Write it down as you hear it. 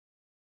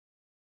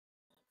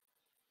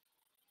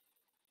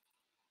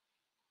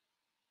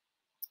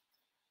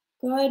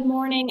Good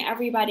morning,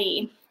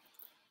 everybody.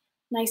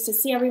 Nice to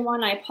see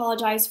everyone. I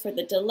apologize for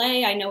the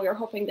delay. I know we were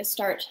hoping to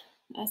start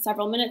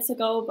several minutes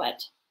ago,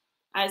 but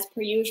as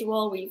per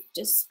usual, we've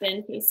just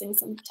been facing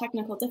some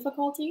technical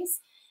difficulties.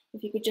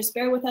 If you could just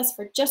bear with us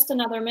for just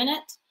another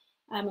minute,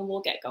 and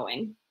we'll get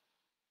going.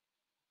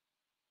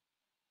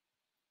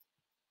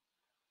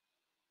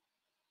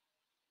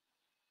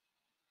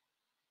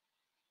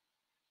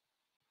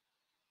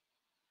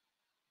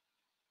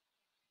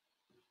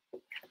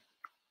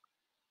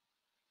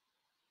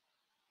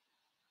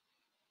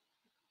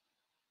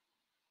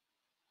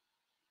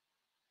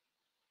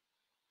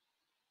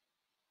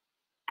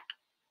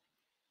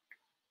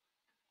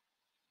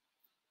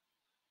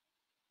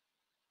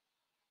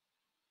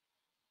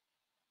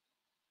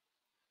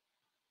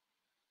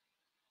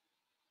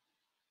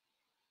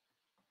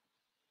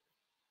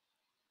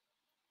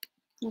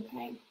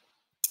 Okay,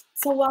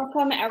 so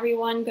welcome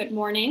everyone, good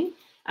morning.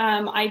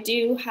 I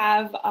do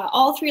have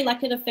all three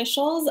elected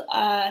officials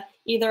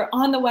either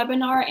on the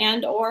webinar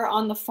and or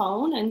on the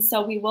phone, and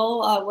so we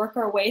will work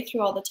our way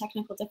through all the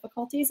technical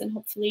difficulties and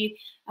hopefully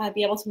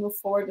be able to move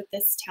forward with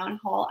this town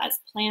hall as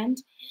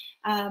planned.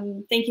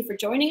 Thank you for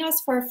joining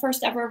us for our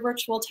first ever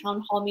virtual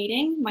town hall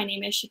meeting. My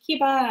name is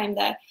Shakiba. I'm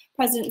the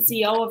President and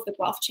CEO of the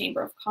Guelph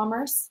Chamber of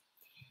Commerce.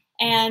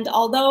 And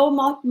although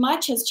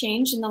much has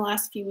changed in the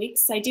last few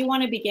weeks, I do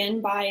want to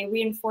begin by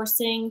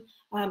reinforcing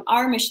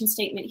our mission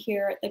statement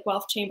here at the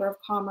Guelph Chamber of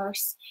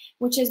Commerce,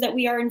 which is that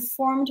we are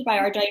informed by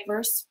our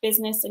diverse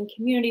business and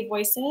community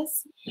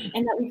voices,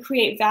 and that we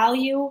create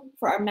value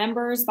for our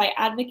members by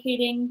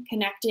advocating,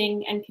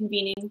 connecting, and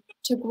convening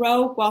to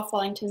grow Guelph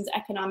Wellington's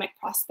economic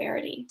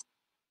prosperity.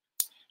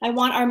 I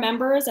want our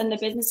members and the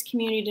business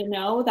community to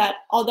know that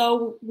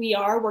although we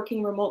are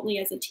working remotely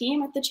as a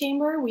team at the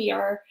Chamber, we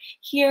are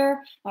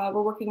here,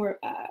 we're working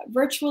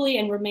virtually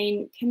and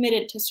remain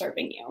committed to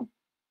serving you.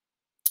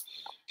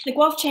 The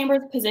Guelph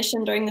Chamber's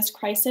position during this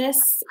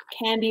crisis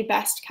can be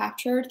best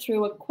captured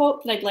through a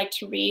quote that I'd like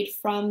to read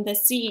from the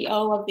CEO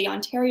of the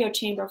Ontario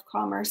Chamber of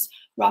Commerce,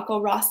 Rocco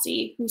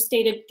Rossi, who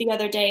stated the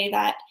other day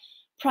that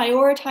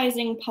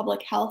prioritizing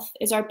public health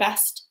is our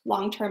best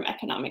long-term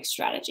economic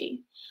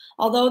strategy.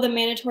 Although the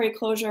mandatory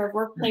closure of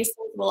workplaces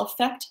will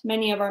affect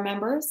many of our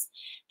members,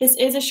 this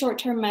is a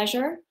short-term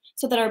measure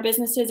so that our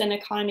businesses and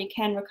economy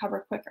can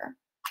recover quicker.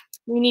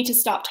 We need to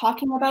stop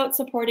talking about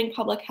supporting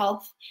public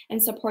health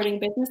and supporting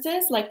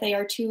businesses like they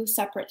are two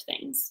separate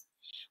things.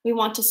 We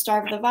want to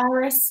starve the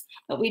virus,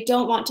 but we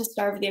don't want to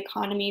starve the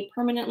economy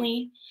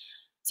permanently.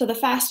 So the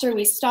faster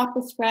we stop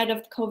the spread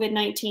of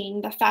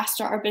COVID-19, the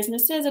faster our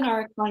businesses and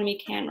our economy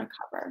can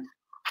recover.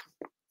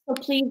 So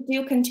please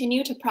do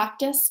continue to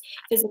practice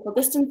physical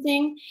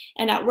distancing,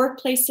 and at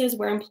workplaces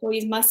where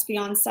employees must be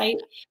on site,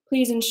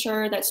 please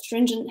ensure that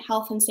stringent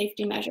health and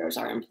safety measures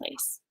are in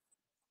place.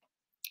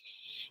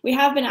 We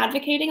have been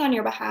advocating on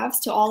your behalves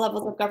to all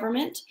levels of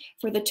government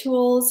for the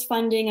tools,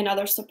 funding, and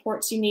other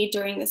supports you need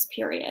during this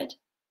period.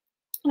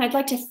 And I'd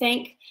like to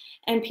thank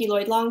MP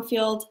Lloyd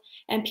Longfield,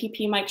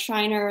 MPP Mike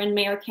Schreiner, and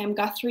Mayor Cam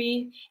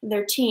Guthrie and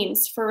their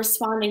teams for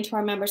responding to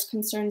our members'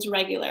 concerns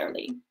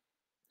regularly.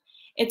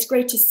 It's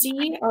great to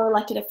see our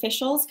elected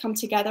officials come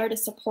together to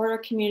support our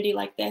community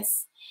like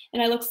this,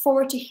 and I look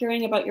forward to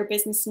hearing about your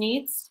business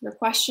needs, your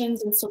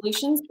questions, and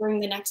solutions during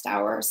the next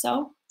hour or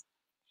so.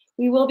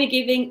 We will be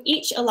giving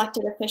each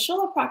elected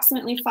official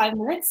approximately 5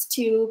 minutes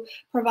to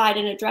provide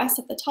an address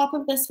at the top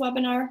of this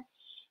webinar,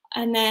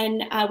 and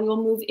then we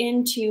will move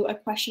into a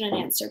question and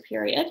answer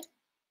period.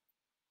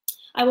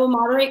 I will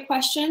moderate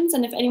questions,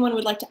 and if anyone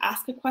would like to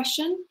ask a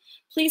question,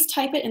 please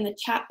type it in the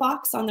chat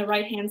box on the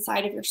right-hand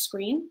side of your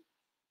screen.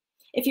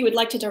 If you would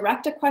like to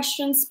direct a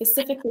question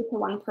specifically to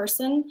one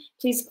person,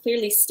 please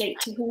clearly state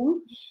to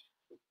whom.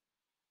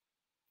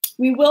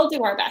 We will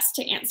do our best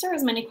to answer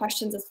as many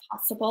questions as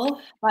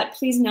possible, but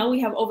please know we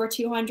have over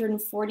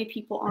 240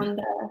 people on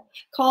the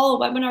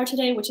call webinar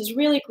today, which is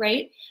really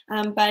great.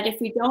 But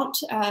if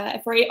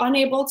we're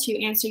unable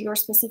to answer your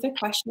specific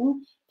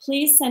question,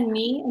 please send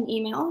me an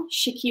email,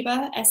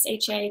 Shakiba,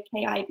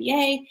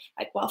 S-H-A-K-I-B-A,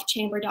 at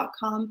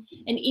guelphchamber.com,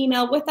 an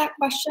email with that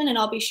question, and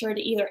I'll be sure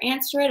to either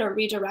answer it or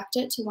redirect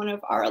it to one of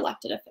our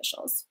elected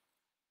officials.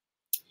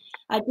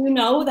 I do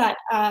know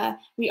that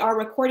we are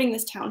recording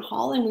this town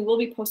hall, and we will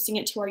be posting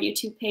it to our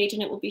YouTube page,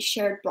 and it will be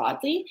shared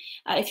broadly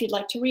if you'd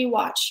like to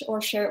rewatch or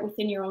share it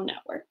within your own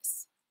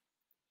networks.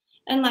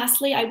 And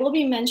lastly, I will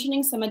be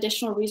mentioning some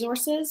additional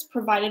resources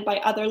provided by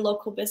other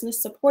local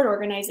business support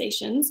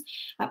organizations,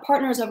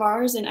 partners of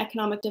ours in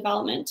economic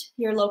development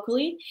here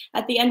locally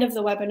at the end of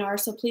the webinar,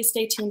 so please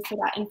stay tuned for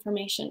that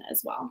information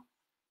as well.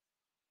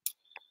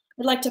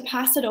 I'd like to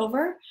pass it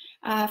over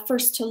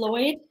first to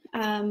Lloyd.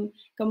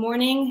 Good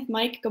morning,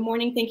 Mike. Good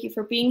morning. Thank you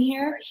for being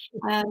here.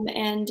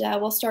 And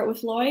we'll start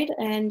with Lloyd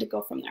and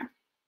go from there.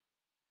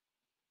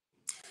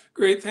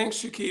 Great. Thanks,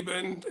 Shakiba.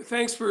 And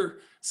thanks for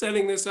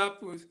setting this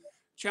up with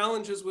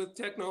challenges with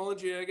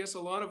technology. I guess a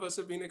lot of us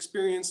have been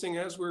experiencing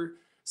as we're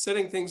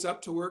setting things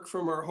up to work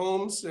from our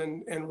homes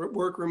and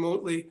work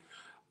remotely.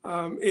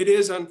 It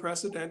is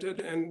unprecedented,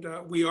 and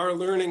we are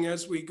learning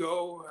as we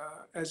go,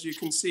 as you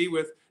can see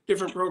with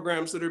different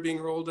programs that are being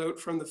rolled out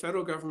from the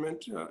federal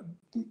government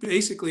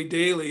basically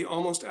daily,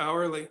 almost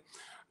hourly.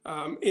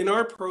 In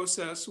our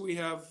process, we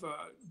have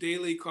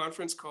daily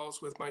conference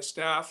calls with my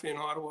staff in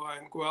Ottawa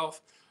and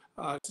Guelph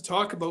to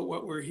talk about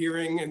what we're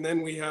hearing. And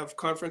then we have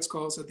conference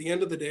calls at the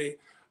end of the day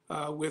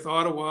with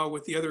Ottawa,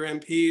 with the other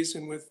MPs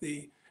and with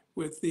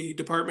the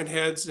department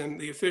heads and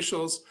the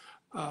officials.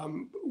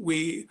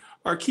 We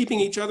are keeping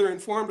each other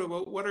informed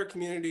about what our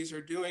communities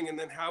are doing and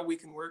then how we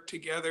can work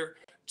together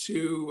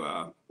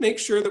to make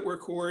sure that we're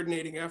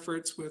coordinating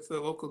efforts with the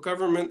local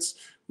governments,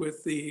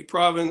 with the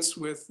province,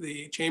 with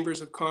the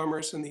chambers of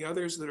commerce and the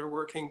others that are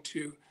working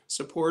to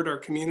support our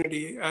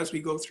community as we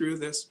go through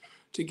this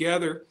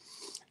together.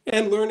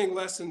 And learning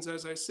lessons,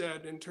 as I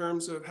said, in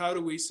terms of how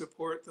do we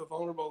support the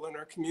vulnerable in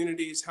our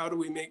communities? How do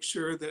we make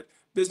sure that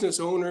business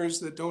owners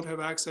that don't have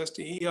access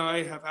to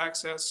EI have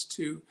access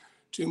to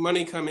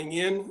money coming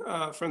in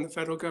from the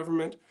federal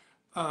government?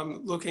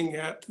 Looking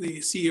at the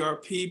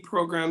CRP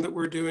program that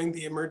we're doing,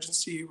 the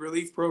emergency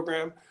relief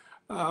program,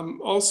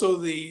 also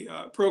the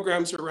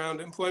programs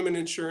around employment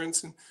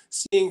insurance, and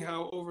seeing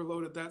how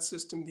overloaded that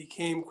system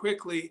became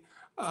quickly,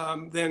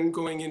 then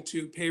going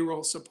into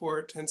payroll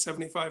support and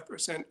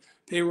 75%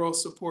 payroll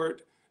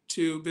support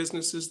to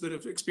businesses that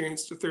have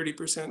experienced a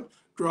 30%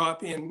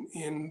 drop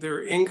in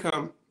their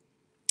income.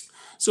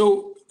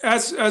 So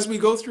as we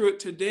go through it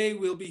today,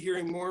 we'll be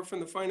hearing more from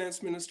the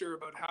finance minister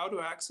about how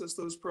to access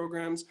those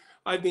programs.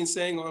 I've been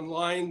saying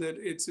online that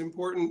it's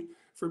important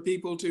for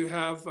people to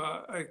have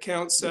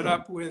accounts set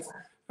up with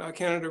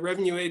Canada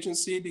Revenue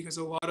Agency because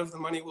a lot of the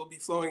money will be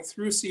flowing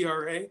through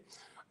CRA.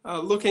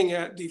 Looking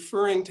at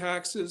deferring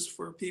taxes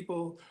for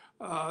people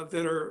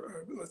that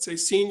are, let's say,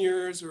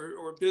 seniors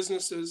or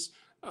businesses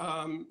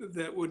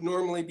that would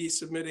normally be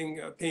submitting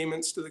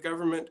payments to the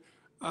government,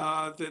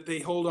 that they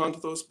hold on to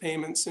those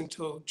payments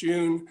until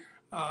June,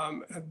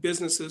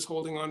 businesses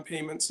holding on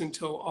payments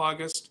until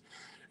August,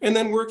 and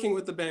then working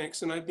with the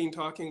banks. And I've been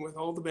talking with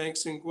all the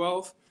banks in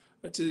Guelph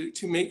to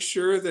make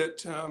sure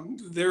that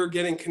they're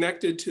getting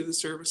connected to the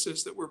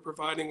services that we're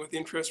providing with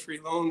interest-free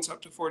loans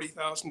up to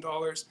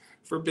 $40,000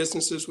 for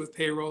businesses with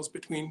payrolls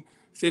between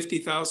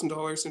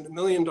 $50,000 and $1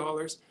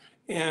 million,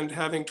 and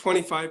having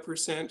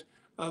 25%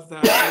 of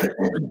that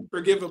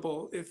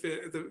forgivable if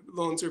the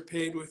loans are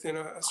paid within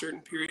a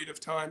certain period of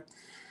time.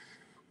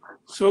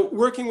 So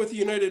working with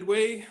United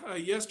Way,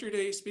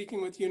 yesterday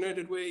speaking with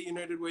United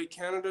Way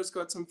Canada's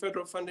got some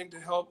federal funding to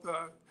help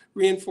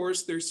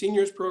reinforce their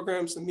seniors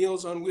programs, the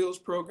Meals on Wheels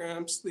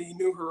programs, the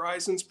New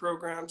Horizons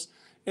programs.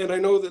 And I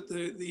know that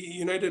the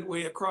United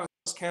Way across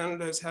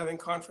Canada is having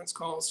conference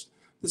calls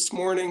this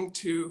morning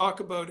to talk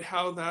about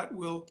how that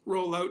will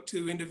roll out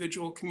to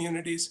individual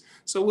communities.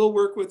 So we'll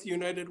work with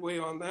United Way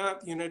on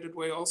that. United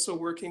Way also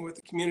working with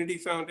the Community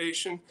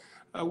Foundation,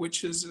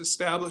 which is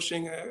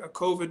establishing a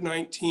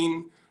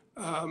COVID-19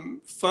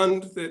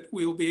 fund that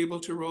we'll be able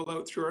to roll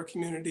out through our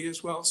community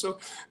as well. So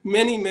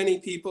many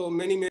people,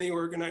 many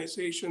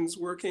organizations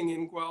working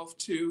in Guelph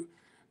to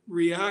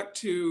react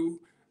to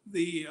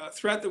the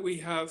threat that we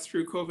have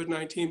through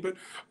COVID-19. But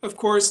of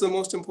course, the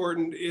most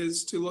important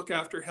is to look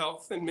after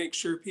health and make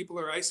sure people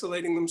are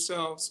isolating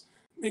themselves,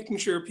 making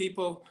sure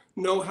people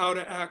know how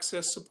to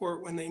access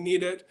support when they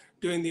need it,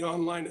 doing the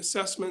online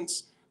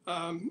assessments,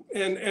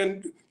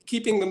 and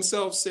keeping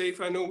themselves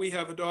safe. I know we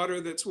have a daughter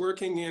that's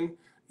working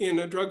in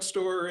a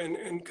drugstore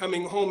and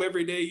coming home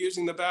every day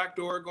using the back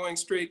door, going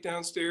straight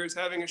downstairs,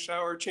 having a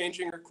shower,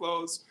 changing her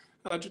clothes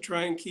to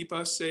try and keep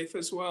us safe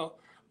as well.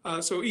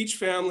 So each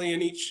family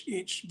and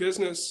each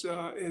business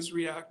is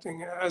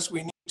reacting as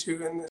we need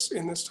to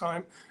in this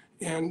time.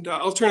 And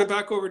I'll turn it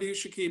back over to you,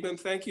 Shakiba, and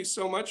thank you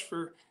so much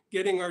for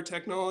getting our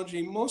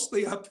technology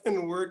mostly up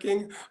and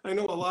working. I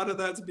know a lot of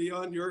that's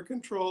beyond your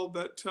control,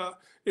 but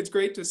it's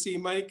great to see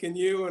Mike and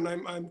you, and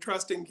I'm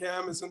trusting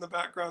Cam is in the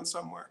background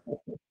somewhere.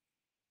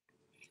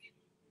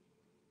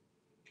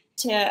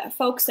 To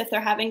folks, if they're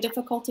having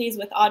difficulties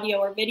with audio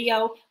or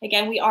video,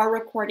 again, we are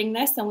recording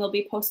this and we'll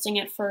be posting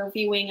it for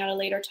viewing at a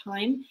later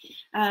time.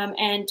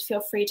 And feel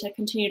free to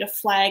continue to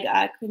flag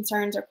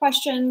concerns or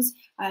questions,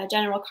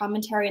 general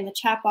commentary in the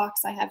chat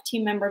box. I have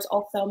team members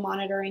also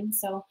monitoring.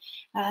 So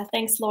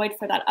thanks, Lloyd,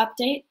 for that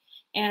update.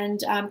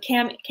 And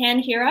Cam can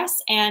hear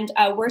us, and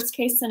worst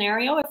case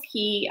scenario, if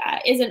he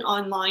isn't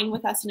online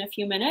with us in a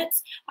few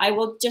minutes, I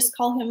will just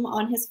call him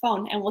on his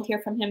phone and we'll hear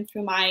from him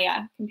through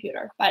my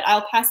computer. But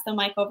I'll pass the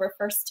mic over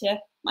first to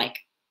Mike.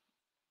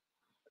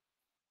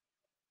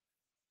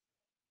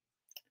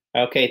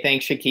 Okay,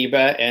 thanks,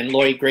 Shakiba. And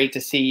Lloyd, great to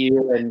see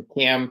you. And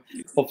Cam,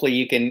 hopefully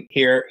you can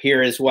hear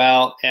as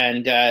well.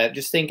 And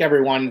just thank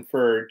everyone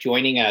for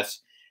joining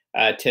us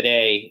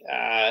today.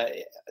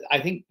 I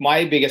think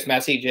my biggest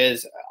message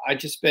is I've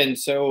just been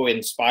so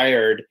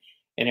inspired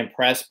and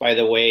impressed by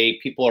the way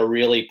people are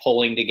really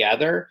pulling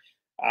together,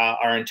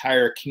 our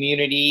entire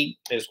community,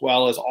 as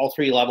well as all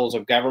three levels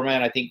of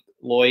government. I think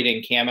Lloyd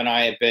and Cam and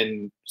I have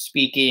been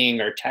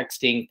speaking or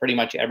texting pretty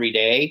much every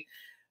day.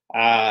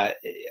 I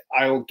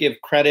will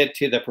give credit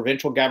to the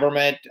provincial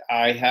government.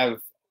 I have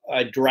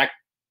a direct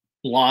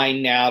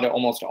line now to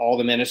almost all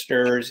the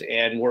ministers,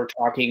 and we're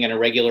talking on a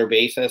regular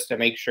basis to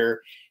make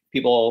sure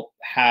people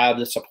have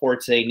the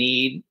supports they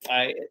need.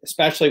 I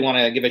especially want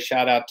to give a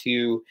shout out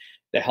to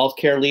the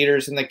healthcare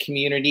leaders in the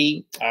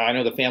community. I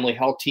know the family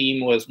health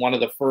team was one of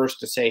the first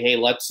to say, hey,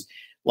 let's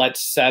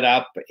set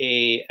up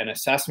an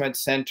assessment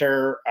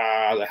center.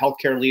 The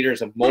healthcare leaders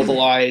have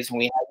mobilized, and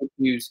we have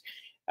issues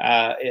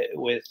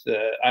with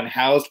the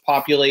unhoused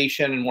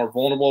population and more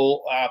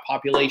vulnerable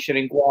population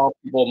in Guelph.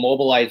 People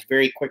mobilized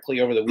very quickly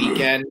over the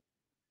weekend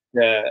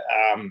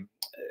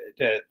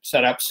to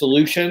set up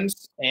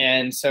solutions.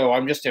 And so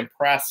I'm just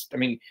impressed. I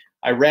mean,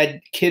 I read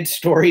kids'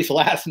 stories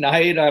last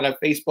night on a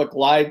Facebook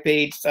Live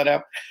page set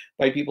up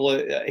by people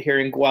here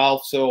in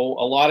Guelph. So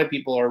a lot of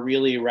people are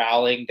really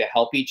rallying to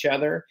help each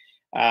other.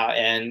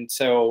 And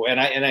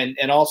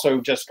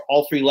also just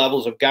all three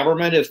levels of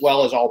government as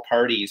well as all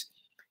parties.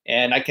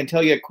 And I can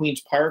tell you at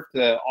Queen's Park,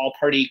 the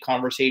all-party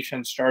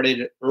conversation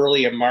started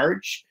early in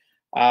March.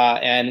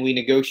 And we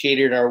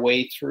negotiated our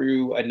way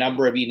through a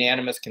number of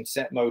unanimous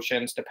consent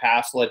motions to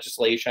pass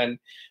legislation,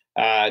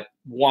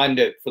 one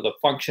for the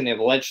functioning of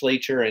the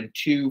legislature, and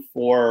two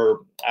for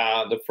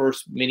the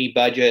first mini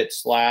budget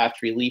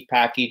 / relief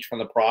package from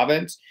the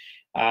province.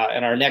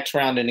 And our next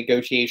round of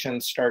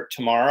negotiations start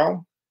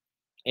tomorrow.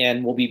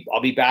 And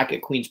I'll be back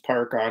at Queen's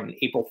Park on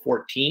April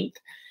 14th.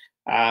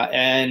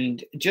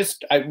 And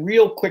just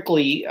real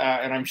quickly,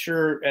 and I'm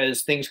sure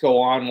as things go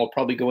on, we'll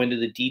probably go into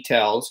the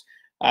details.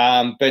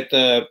 But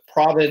the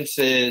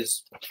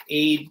province's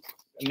aid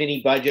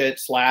mini budget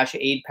 /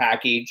 aid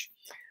package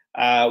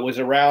was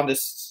around a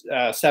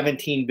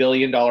 $17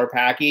 billion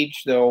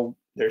package, though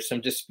there's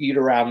some dispute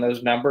around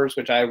those numbers,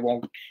 which I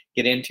won't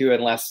get into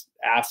unless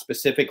asked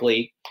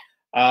specifically.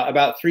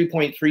 About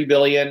 $3.3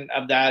 billion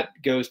of that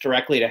goes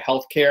directly to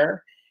healthcare.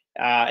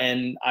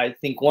 And I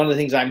think one of the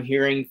things I'm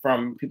hearing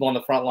from people on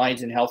the front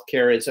lines in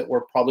healthcare is that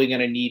we're probably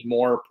going to need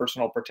more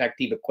personal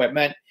protective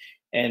equipment.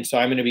 And so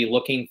I'm going to be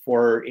looking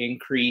for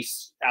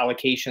increased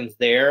allocations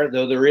there,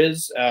 though there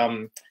is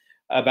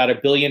about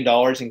 $1 billion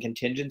in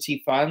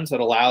contingency funds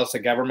that allows the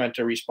government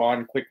to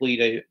respond quickly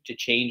to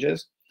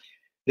changes.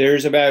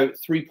 There's about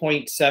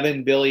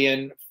 $3.7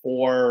 billion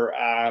for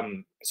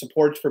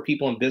supports for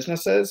people and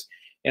businesses.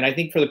 And I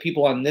think for the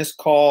people on this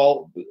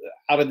call,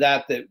 out of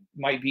that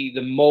might be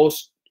the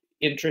most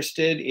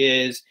interested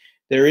is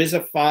there is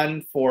a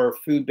fund for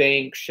food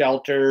banks,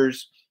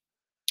 shelters,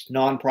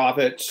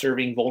 nonprofits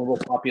serving vulnerable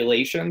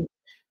populations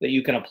that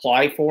you can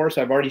apply for.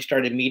 So I've already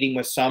started meeting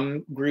with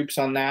some groups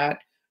on that.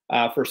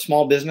 For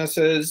small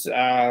businesses,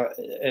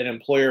 an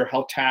employer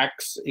health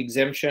tax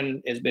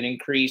exemption has been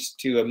increased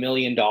to $1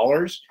 million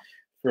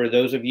for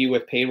those of you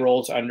with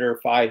payrolls under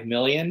 5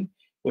 million,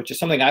 which is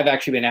something I've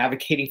actually been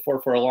advocating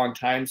for a long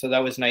time. So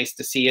that was nice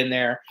to see in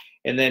there.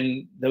 And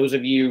then those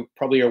of you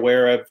probably are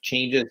aware of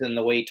changes in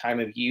the way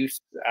time of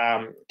use,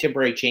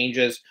 temporary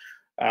changes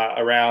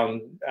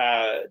around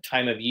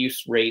time of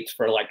use rates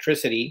for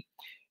electricity.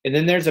 And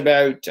then there's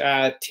about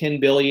 $10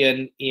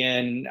 billion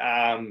in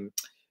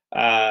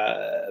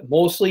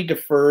mostly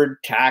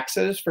deferred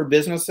taxes for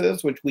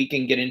businesses, which we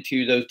can get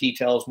into those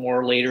details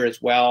more later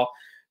as well.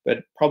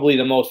 But probably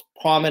the most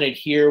prominent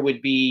here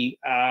would be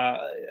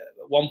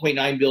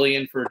 $1.9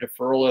 billion for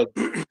deferral of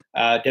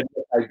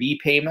WIB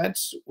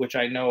payments, which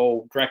I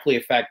know directly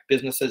affect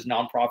businesses,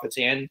 nonprofits,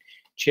 and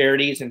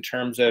charities in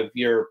terms of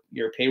your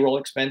payroll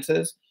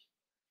expenses,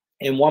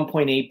 and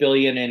 $1.8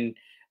 billion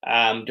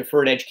in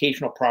deferred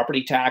educational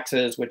property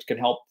taxes, which can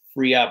help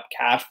free up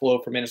cash flow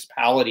for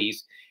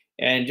municipalities.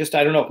 And just,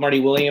 I don't know if Marty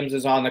Williams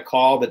is on the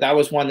call, but that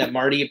was one that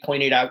Marty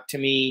pointed out to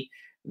me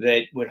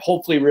that would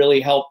hopefully really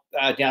help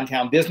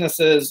downtown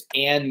businesses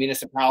and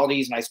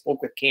municipalities. And I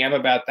spoke with Cam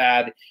about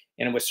that,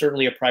 and it was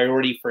certainly a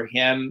priority for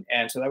him.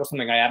 And so that was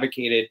something I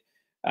advocated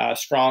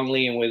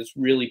strongly, and was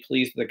really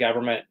pleased the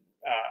government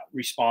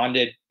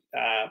responded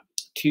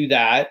to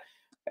that.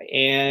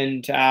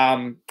 And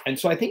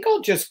so I think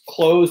I'll just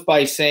close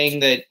by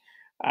saying that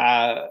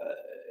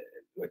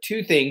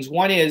two things.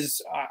 One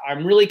is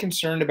I'm really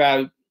concerned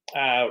about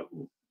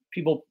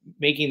people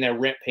making their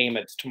rent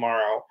payments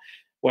tomorrow,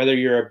 whether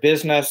you're a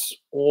business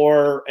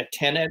or a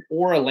tenant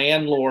or a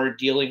landlord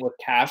dealing with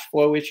cash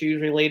flow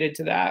issues related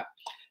to that.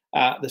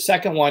 The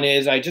second one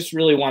is I just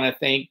really want to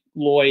thank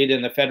Lloyd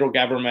and the federal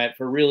government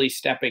for really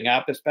stepping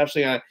up,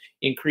 especially on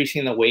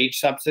increasing the wage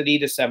subsidy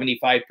to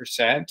 75%,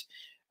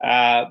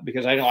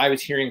 because I know I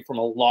was hearing from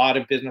a lot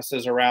of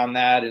businesses around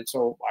that. And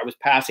so I was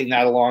passing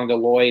that along to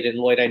Lloyd. And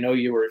Lloyd, I know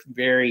you were a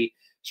very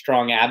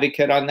strong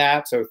advocate on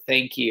that. So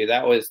thank you.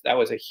 That was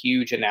a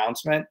huge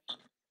announcement.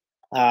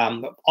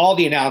 All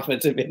the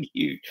announcements have been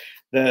huge,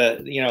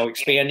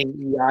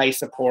 expanding EI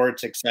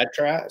supports,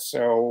 etc.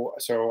 So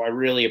I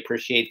really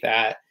appreciate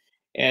that.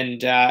 And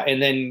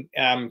then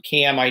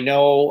Cam, I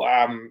know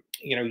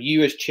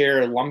you as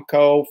chair of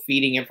LUMCO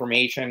feeding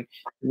information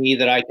to me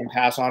that I can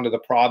pass on to the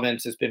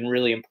province has been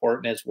really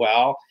important as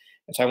well.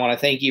 And so I want to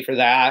thank you for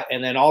that.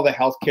 And then all the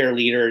healthcare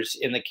leaders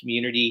in the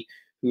community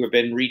who have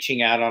been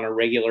reaching out on a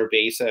regular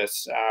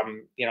basis.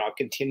 I'll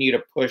continue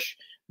to push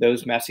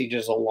those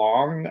messages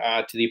along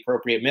to the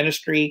appropriate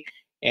ministry.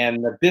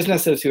 And the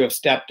businesses who have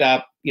stepped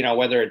up,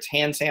 whether it's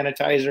hand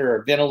sanitizer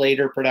or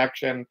ventilator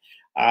production,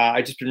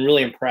 I've just been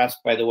really impressed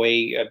by the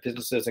way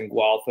businesses in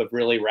Guelph have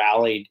really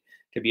rallied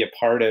to be a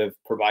part of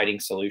providing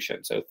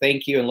solutions. So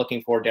thank you, and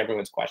looking forward to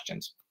everyone's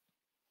questions.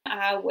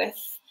 With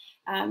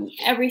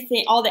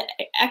everything, all the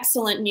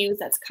excellent news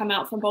that's come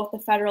out from both the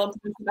federal and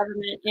provincial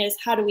government is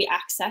how do we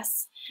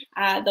access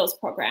those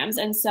programs.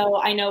 And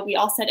so I know we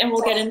all said, and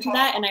we'll get into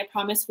that, and I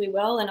promise we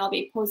will, and I'll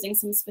be posing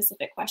some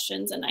specific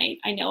questions, and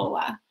I know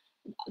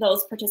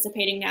those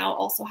participating now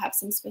also have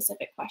some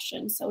specific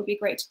questions, so it would be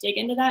great to dig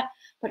into that.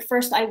 But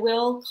first I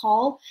will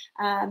call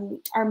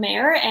our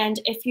mayor,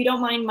 and if you don't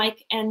mind,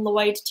 Mike and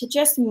Lloyd, to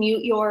just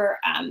mute your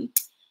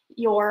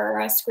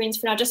screens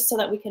for now, just so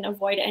that we can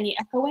avoid any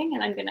echoing,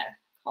 and I'm gonna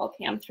call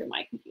Cam through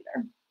my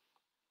computer.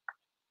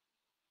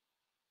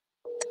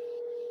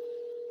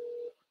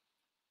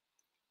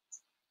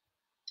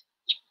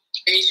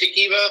 Hey,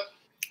 Shakiba.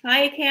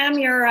 Hi, Cam,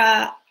 you're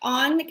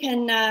on.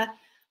 Can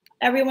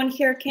everyone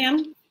hear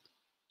Cam?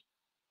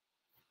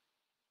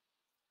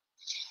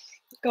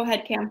 Go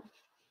ahead, Cam.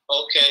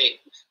 Okay,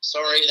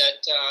 sorry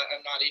that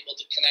I'm not able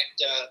to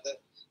connect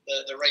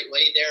the right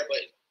way there,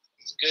 but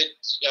it's good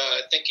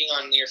thinking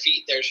on your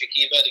feet there,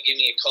 Shakiba, to give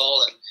me a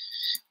call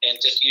and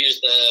just use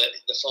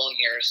the phone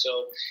here.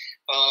 So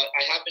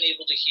I have been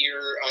able to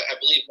hear, I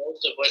believe,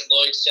 most of what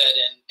Lloyd said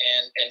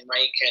and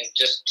Mike, and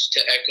just to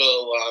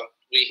echo,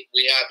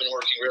 we have been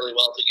working really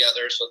well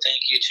together. So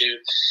thank you to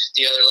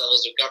the other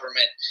levels of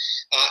government.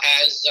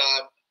 As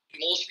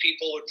most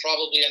people would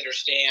probably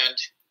understand,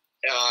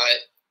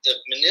 the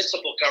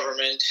municipal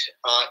government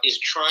is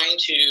trying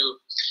to,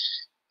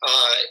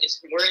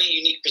 we're in a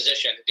unique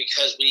position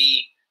because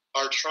we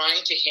are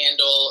trying to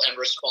handle and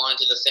respond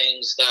to the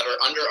things that are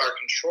under our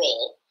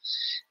control,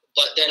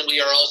 but then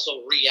we are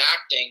also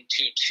reacting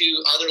to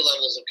two other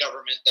levels of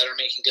government that are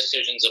making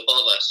decisions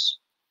above us.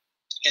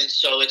 And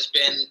so it's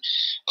been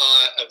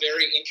a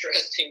very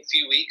interesting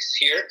few weeks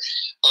here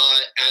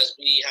as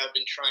we have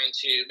been trying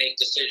to make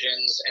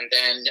decisions and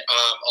then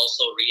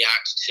also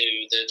react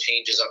to the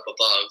changes up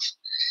above.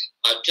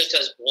 Just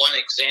as one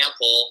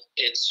example,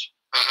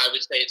 I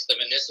would say it's the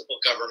municipal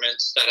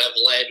governments that have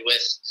led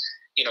with,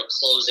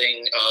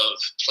 closing of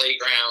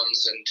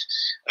playgrounds and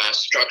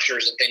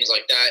structures and things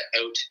like that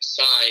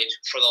outside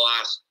for the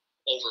last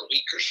over a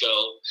week or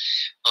so.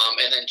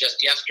 And then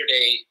just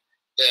yesterday,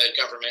 the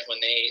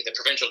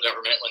provincial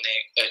government, when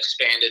they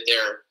expanded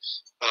their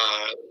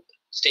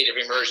state of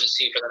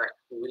emergency for the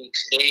next 2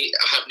 weeks, they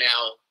have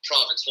now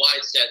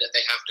province-wide said that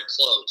they have to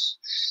close.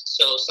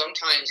 So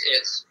sometimes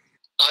it's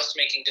us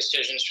making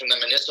decisions from the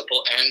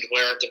municipal end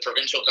where the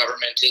provincial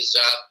government is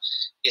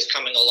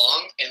coming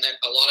along, and then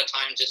a lot of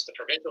times it's the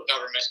provincial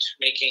government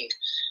making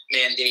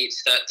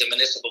mandates that the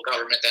municipal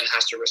government then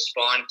has to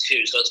respond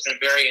to. So it's been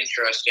very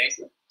interesting.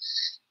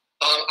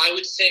 I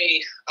would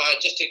say,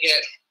 just to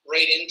get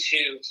right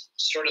into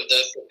sort of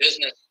the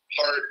business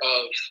part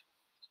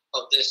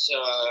of this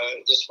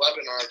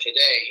webinar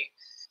today,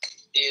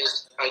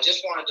 is I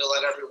just wanted to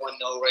let everyone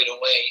know right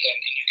away,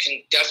 and you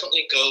can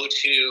definitely go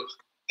to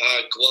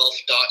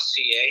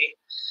guelph.ca,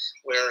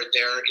 where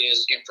there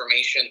is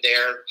information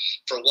there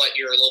for what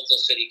your local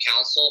city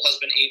council has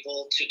been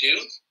able to do.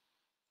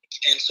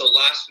 And so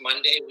last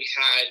Monday we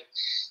had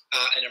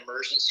an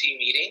emergency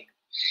meeting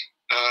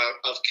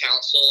of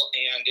council,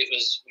 and it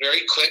was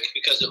very quick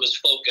because it was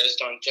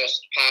focused on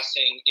just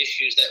passing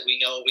issues that we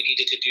know we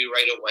needed to do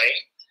right away.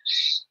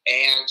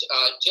 And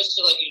just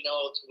to let you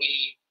know,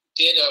 we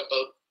did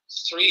about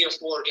 3 or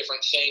 4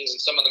 different things,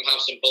 and some of them have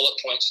some bullet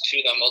points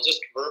to them. I'll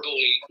just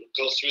verbally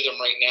go through them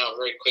right now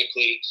very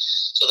quickly.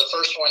 So the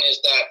first one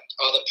is that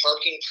the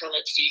parking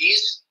permit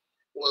fees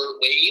were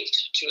waived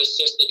to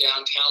assist the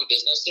downtown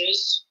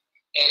businesses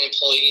and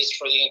employees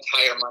for the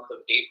entire month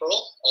of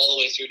April, all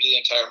the way through to the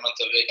entire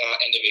month of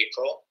end of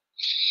April.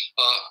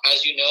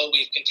 As you know,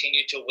 we've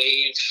continued to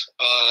waive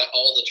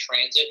all the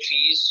transit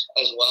fees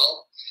as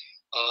well.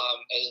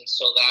 And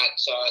so that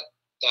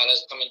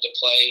has come into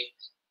play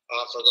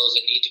for those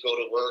that need to go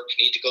to work,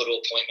 need to go to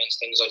appointments,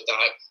 things like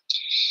that.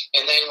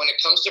 And then when it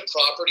comes to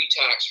property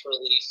tax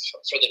relief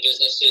for the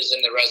businesses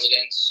and the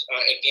residents,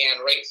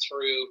 again, right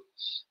through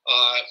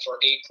for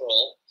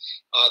April,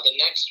 the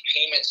next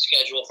payment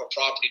schedule for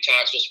property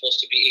tax was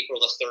supposed to be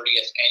April the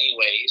 30th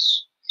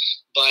anyways.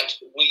 But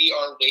we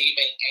are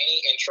waiving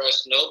any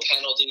interest, no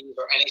penalties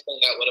or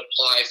anything that would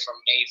apply from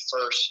May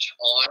 1st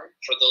on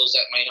for those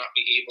that might not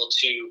be able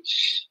to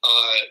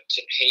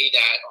pay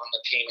that on the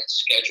payment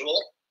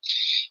schedule.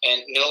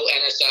 And no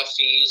NSF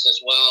fees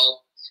as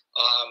well.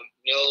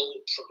 No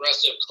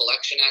progressive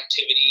collection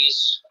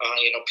activities.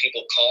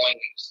 People calling,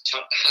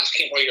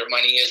 asking where your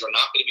money is. We're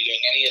not going to be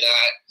doing any of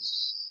that.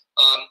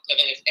 And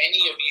then if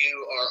any of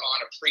you are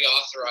on a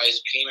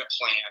pre-authorized payment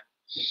plan,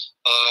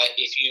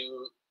 if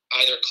you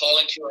either call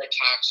into our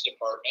tax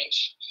department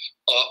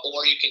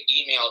or you can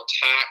email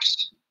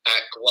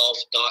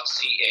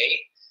tax@guelph.ca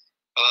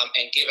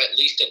and give at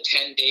least a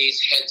 10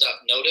 days heads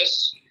up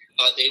notice,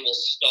 they will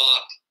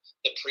stop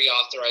the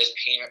pre-authorized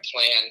payment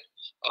plan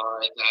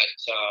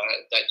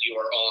that you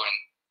are on.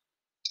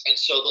 And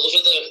so those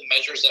are the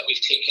measures that we've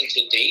taken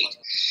to date.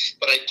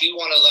 But I do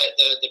want to let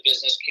the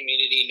business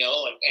community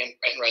know,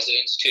 and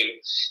residents too,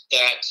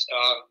 that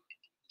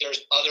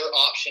there's other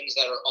options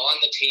that are on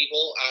the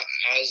table.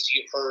 As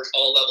you've heard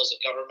all levels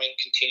of government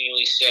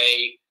continually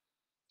say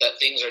that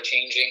things are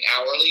changing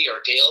hourly or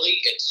daily.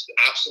 It's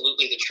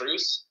absolutely the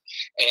truth.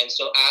 And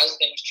so as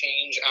things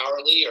change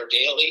hourly or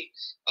daily,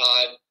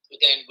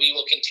 then we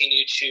will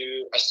continue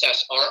to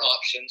assess our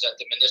options at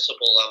the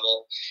municipal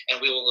level, and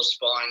we will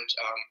respond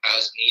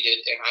as needed.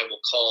 And I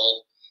will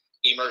call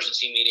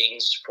emergency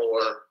meetings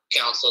for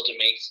council to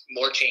make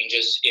more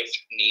changes if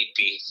need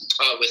be.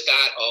 With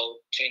that, I'll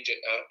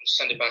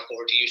send it back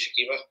over to you,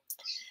 Shakiba.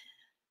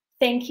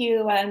 Thank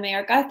you,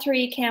 Mayor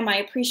Guthrie. Cam, I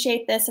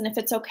appreciate this. And if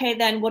it's okay,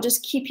 then we'll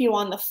just keep you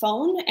on the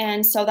phone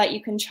and so that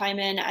you can chime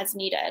in as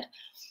needed.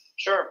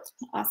 Sure.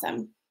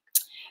 Awesome.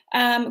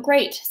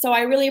 Great. So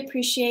I really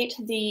appreciate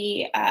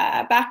the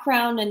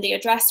background and the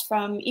address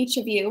from each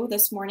of you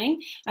this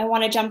morning. I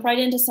want to jump right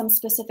into some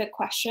specific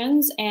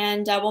questions,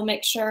 and we'll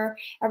make sure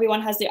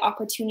everyone has the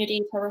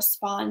opportunity to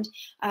respond.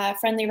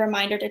 Friendly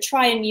reminder to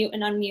try and mute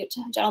and unmute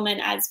gentlemen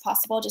as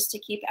possible, just to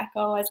keep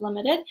echo as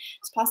limited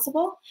as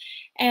possible.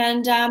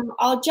 And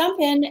I'll jump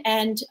in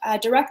and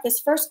direct this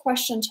first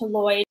question to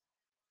Lloyd.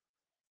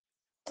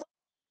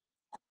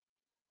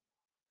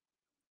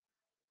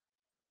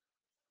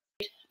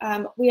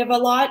 We have a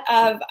lot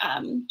of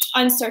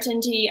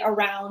uncertainty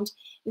around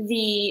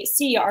the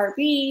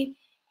CERB,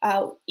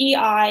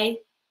 EI,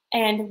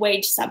 and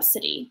wage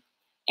subsidy.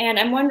 And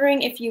I'm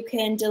wondering if you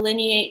can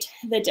delineate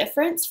the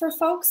difference for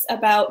folks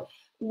about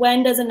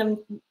what is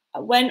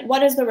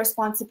the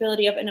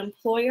responsibility of an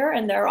employer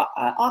and their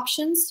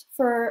options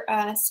for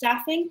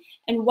staffing,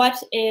 and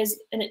what is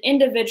an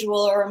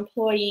individual or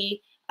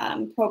employee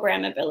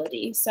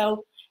programmability.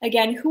 So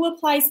again, who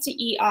applies to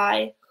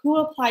EI, who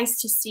applies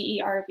to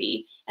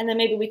CERB, and then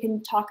maybe we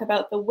can talk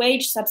about the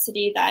wage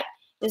subsidy that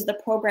is the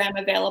program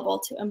available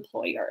to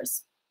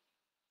employers.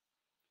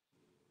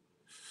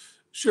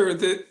 Sure.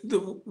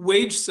 The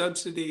wage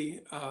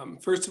subsidy,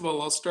 first of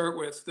all, I'll start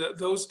with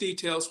those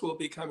details will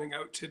be coming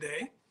out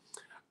today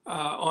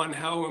on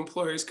how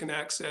employers can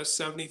access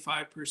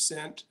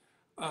 75%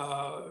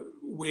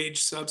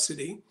 wage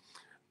subsidy.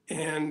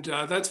 And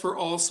that's for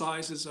all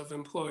sizes of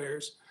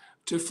employers,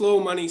 to flow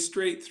money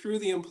straight through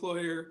the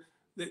employer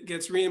that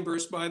gets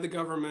reimbursed by the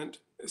government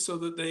so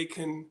that they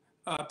can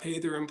pay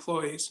their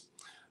employees.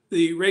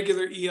 The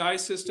regular EI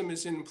system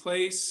is in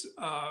place,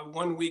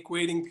 1 week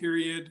waiting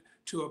period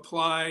to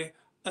apply.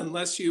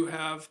 Unless you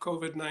have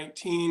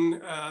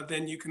COVID-19,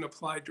 then you can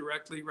apply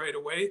directly right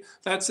away.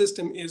 That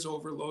system is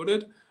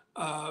overloaded,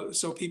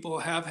 so people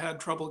have had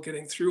trouble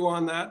getting through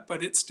on that,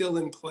 but it's still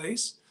in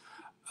place.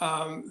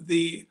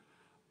 The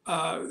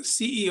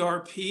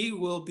CERP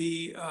will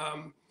be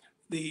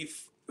the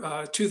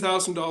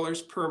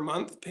 $2,000 per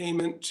month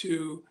payment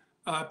to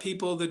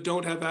people that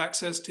don't have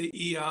access to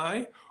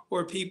EI,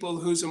 or people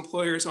whose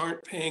employers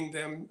aren't paying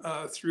them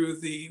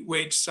through the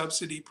wage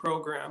subsidy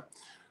program.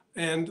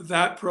 And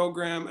that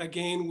program,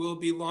 again, will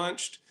be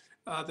launched.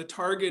 The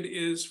target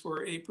is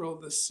for April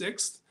the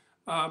 6th,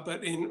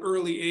 but in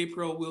early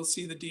April, we'll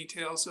see the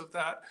details of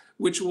that,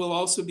 which will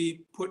also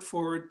be put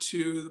forward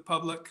to the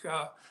public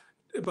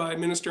by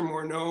Minister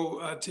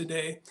Morneau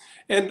today.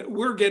 And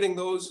we're getting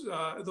those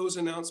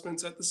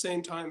announcements at the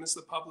same time as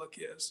the public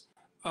is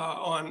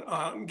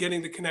on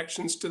getting the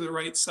connections to the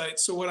right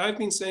sites. So what I've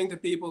been saying to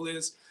people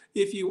is,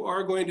 if you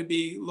are going to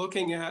be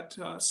looking at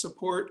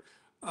support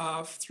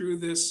through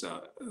this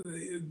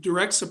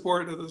direct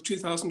support of the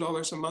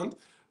 $2,000 a month,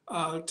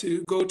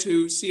 to go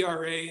to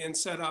CRA and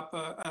set up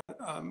a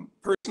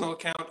personal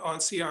account on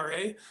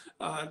CRA.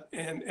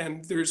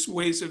 And there's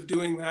ways of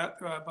doing that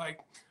by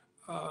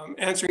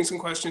answering some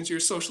questions, your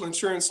social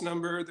insurance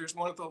number. There's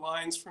one of the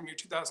lines from your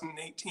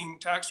 2018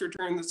 tax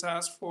return that's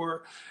asked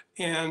for,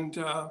 and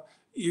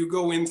you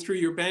go in through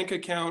your bank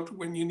account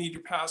when you need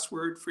your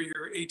password for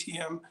your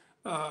ATM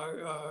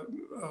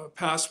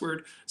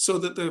password, so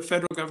that the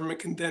federal government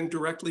can then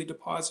directly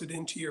deposit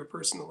into your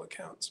personal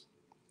accounts.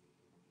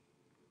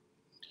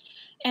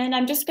 And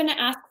I'm just going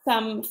to ask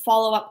some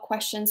follow-up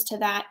questions to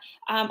that,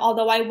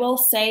 although I will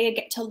say,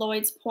 get to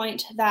Lloyd's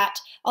point, that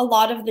a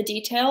lot of the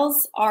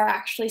details are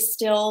actually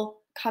still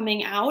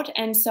coming out.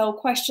 And so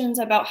questions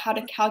about how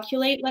to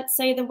calculate, let's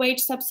say, the wage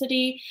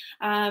subsidy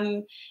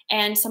and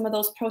some of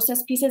those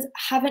process pieces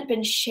haven't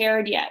been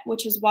shared yet,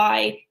 which is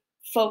why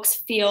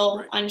folks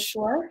feel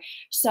unsure.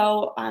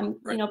 So,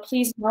 you know,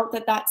 please note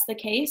that that's the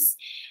case.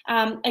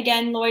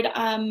 Again, Lloyd,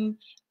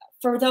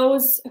 for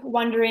those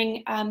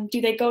wondering,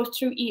 do they go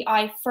through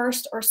EI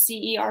first or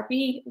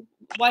CERB?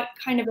 What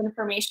kind of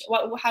information,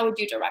 how would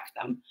you direct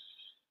them?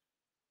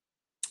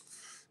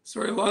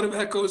 Sorry, a lot of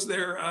echoes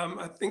there.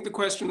 I think the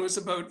question was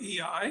about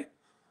EI.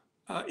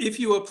 If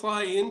you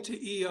apply into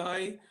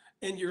EI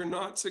and you're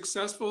not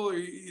successful, or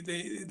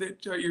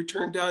you're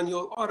turned down,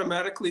 you'll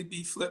automatically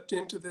be flipped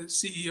into the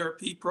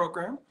CERP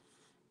program.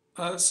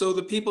 So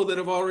the people that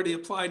have already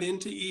applied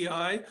into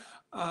EI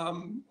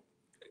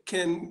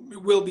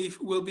will be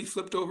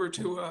flipped over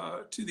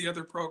to the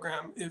other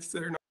program if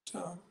they're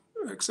not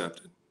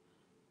accepted.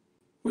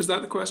 Was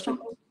that the question?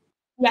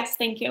 Yes,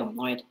 thank you,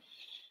 Lloyd.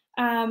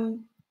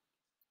 And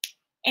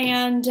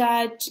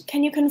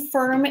can you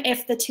confirm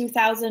if the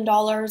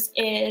 $2,000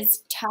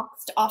 is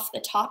taxed off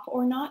the top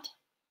or not?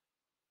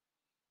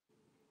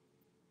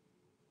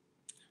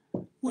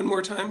 One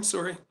more time,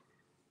 sorry.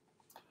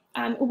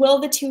 Will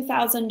the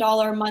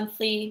 $2,000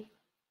 monthly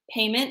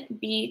payment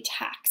be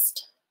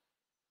taxed?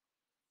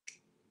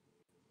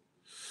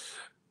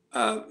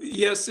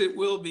 Yes, it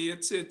will be.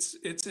 It's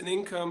an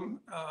income.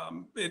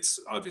 It's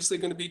obviously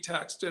going to be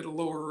taxed at a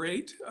lower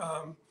rate,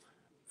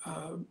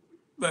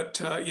 but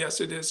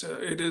yes, it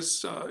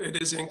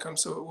is income,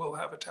 so it will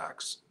have a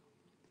tax.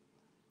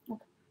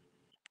 Okay.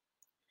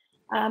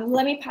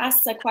 Let me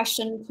pass the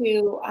question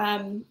to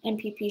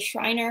MPP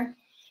Schreiner.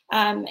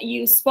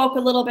 You spoke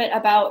a little bit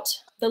about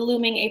the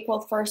looming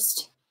April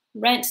 1st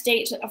rent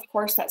date. Of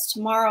course, that's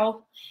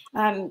tomorrow.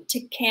 To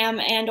Cam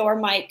and or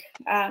Mike,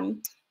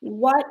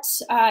 what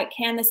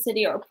can the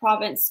city or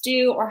province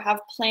do or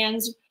have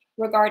plans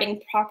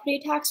regarding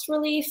property tax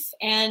relief,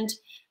 and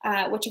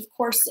which of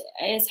course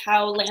is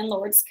how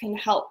landlords can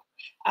help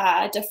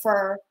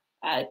defer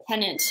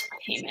tenant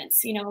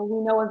payments? You know,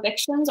 we know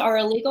evictions are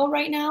illegal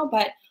right now,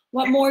 but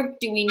what more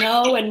do we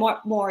know and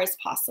what more is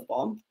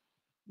possible?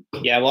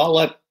 Yeah, well, I'll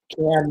let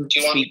Cam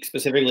speak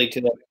specifically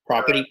to the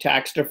property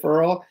tax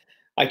deferral.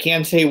 I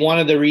can say one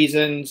of the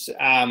reasons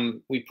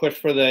we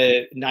pushed for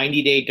the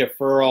 90-day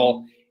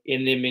deferral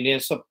in the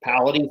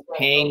municipalities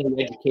paying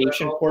the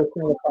education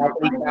portion of the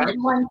property tax.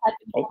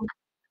 Oh.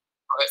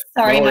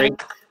 Sorry, no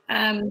Mike.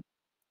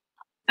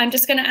 I'm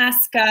just going to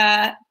ask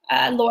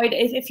Lloyd,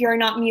 if you're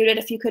not muted,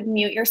 if you could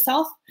mute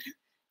yourself.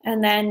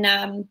 And then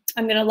I'm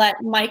going to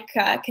let Mike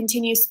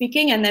continue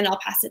speaking, and then I'll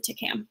pass it to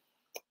Cam.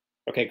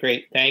 Okay,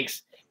 great.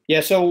 Thanks.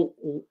 Yeah, so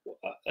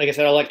like I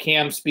said, I'll let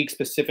Cam speak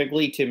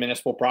specifically to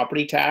municipal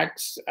property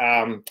tax.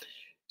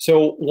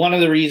 So one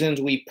of the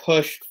reasons we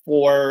pushed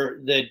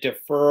for the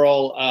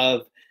deferral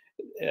of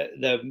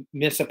the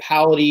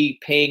municipality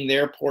paying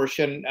their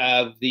portion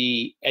of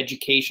the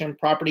education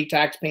property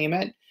tax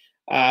payment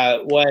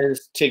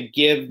was to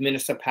give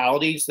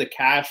municipalities the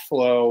cash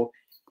flow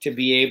to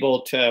be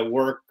able to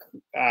work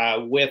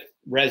with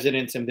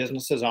residents and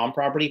businesses on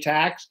property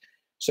tax.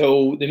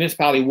 So the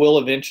municipality will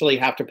eventually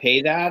have to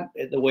pay that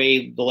the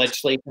way the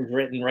legislation is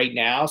written right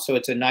now. So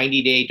it's a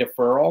 90-day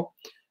deferral,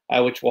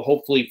 which will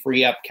hopefully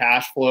free up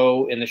cash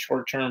flow in the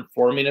short term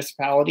for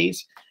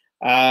municipalities.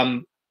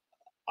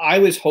 I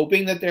was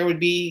hoping that there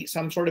would be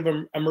some sort of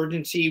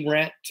emergency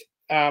rent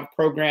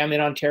program in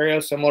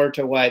Ontario, similar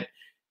to what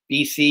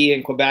BC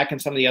and Quebec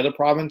and some of the other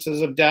provinces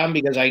have done,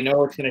 because I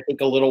know it's going to take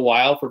a little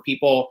while for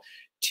people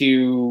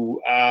to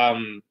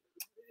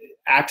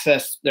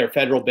access their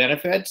federal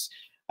benefits.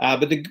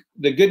 But the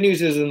good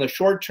news is, in the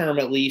short term,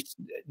 at least,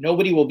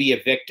 nobody will be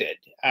evicted.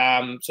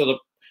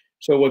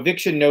 So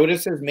eviction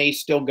notices may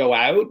still go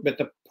out, but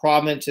the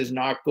province is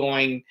not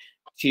going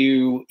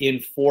to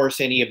enforce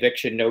any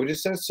eviction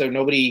notices. So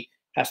nobody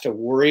has to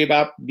worry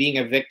about being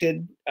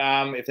evicted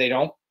if they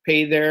don't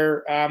pay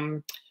their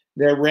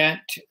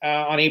rent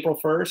on April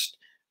 1st.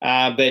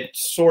 But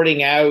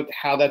sorting out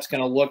how that's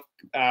going to look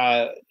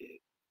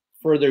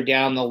further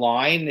down the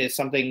line is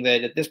something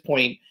that at this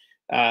point,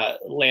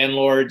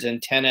 landlords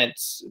and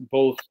tenants,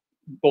 both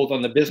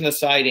on the business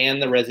side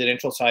and the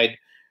residential side,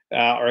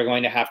 are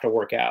going to have to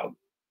work out.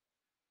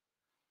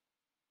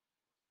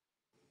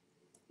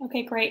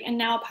 Okay, great. And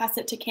now I'll pass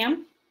it to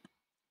Cam.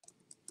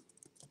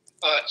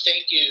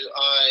 Thank you.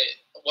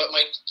 What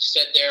Mike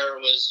said there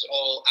was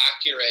all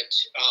accurate.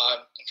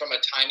 From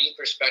a timing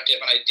perspective,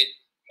 I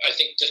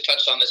think just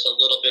touched on this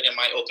a little bit in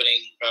my opening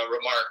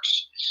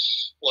remarks,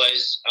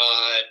 was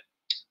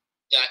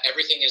that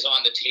everything is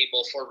on the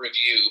table for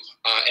review.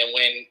 And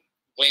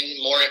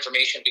when more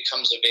information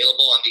becomes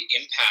available on the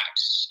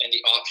impacts and the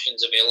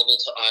options available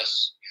to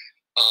us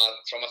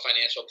from a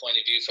financial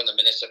point of view from the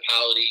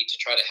municipality to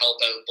try to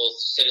help out both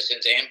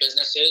citizens and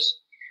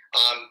businesses,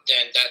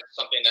 then that's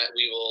something that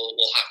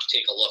we'll have to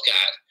take a look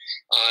at.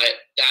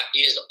 That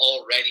is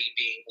already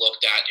being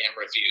looked at and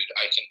reviewed.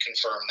 I can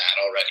confirm that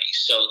already.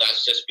 So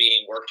that's just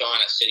being worked on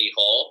at City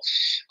Hall.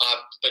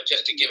 But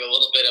just to give a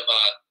little bit of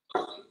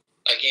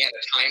again,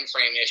 a time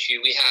frame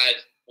issue, we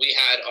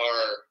had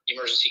our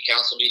emergency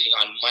council meeting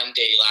on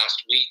Monday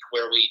last week,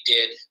 where we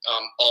did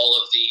all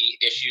of the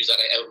issues that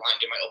I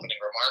outlined in my opening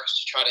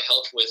remarks to try to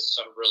help with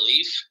some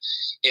relief.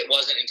 It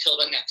wasn't until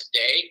the next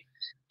day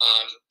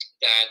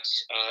that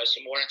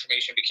some more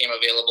information became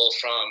available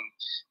from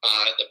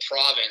the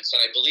province,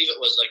 and I believe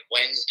it was like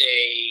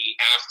Wednesday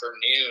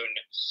afternoon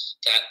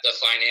that the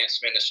finance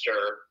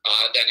minister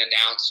then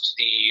announced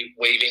the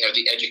waiving of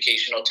the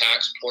educational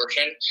tax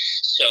portion.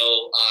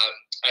 So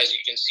as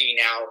you can see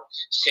now,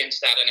 since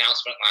that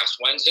announcement last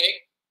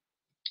Wednesday,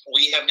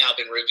 we have now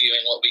been reviewing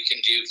what we can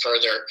do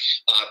further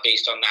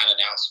based on that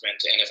announcement.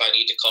 And if I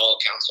need to call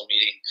a council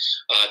meeting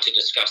to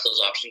discuss those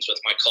options with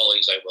my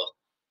colleagues, I will.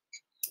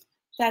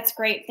 That's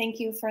great. Thank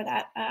you for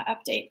that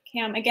update,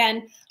 Cam.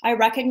 Again, I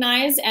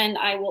recognize and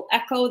I will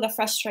echo the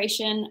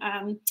frustration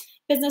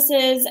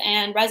businesses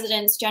and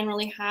residents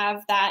generally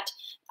have that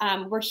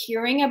we're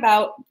hearing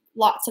about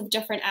lots of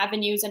different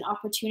avenues and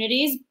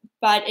opportunities,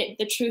 but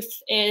the truth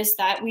is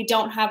that we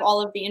don't have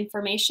all of the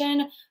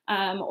information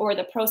or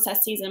the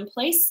processes in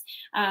place.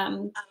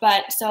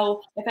 But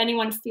so if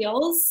anyone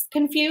feels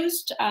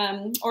confused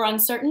or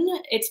uncertain,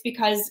 it's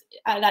because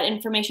that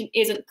information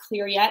isn't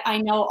clear yet. I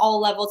know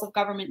all levels of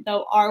government,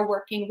 though, are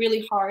working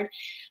really hard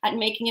at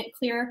making it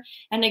clear.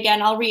 And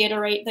again, I'll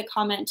reiterate the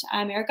comment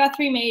Mayor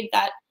Guthrie made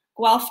that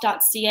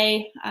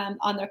Guelph.ca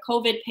on their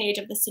COVID page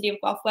of the City of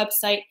Guelph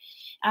website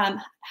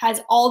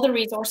has all the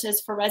resources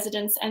for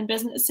residents and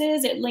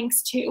businesses. It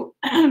links to,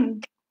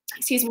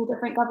 excuse me,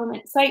 different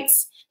government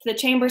sites, to the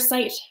chamber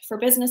site for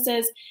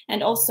businesses,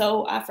 and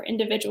also for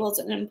individuals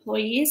and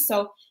employees.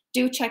 So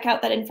do check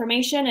out that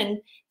information, and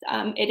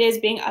it is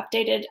being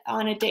updated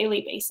on a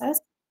daily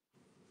basis.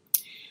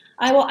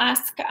 I will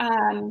ask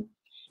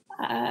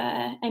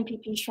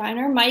MPP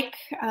Schreiner, Mike,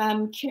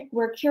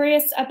 we're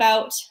curious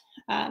about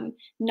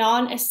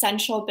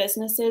non-essential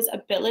businesses'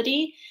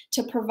 ability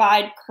to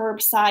provide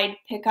curbside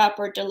pickup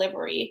or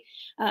delivery.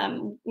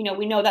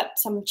 We know that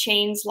some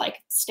chains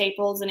like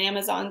Staples and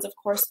Amazon's, of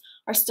course,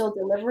 are still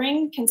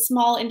delivering. Can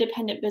small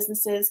independent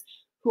businesses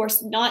who are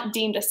not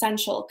deemed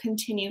essential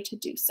continue to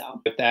do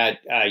so? With that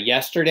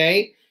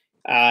yesterday,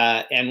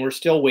 and we're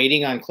still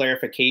waiting on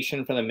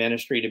clarification from the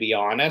ministry, to be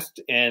honest.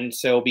 And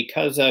so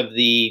because of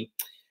the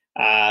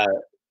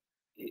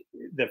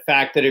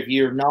fact that if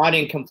you're not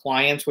in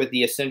compliance with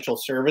the essential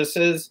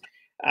services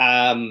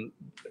from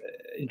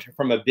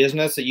a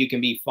business, that you can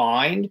be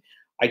fined.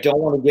 I don't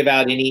want to give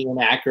out any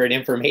inaccurate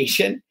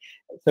information.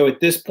 So at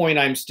this point,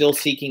 I'm still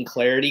seeking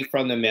clarity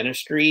from the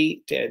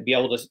ministry to be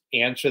able to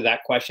answer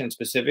that question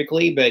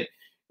specifically. But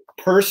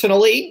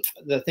personally,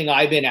 the thing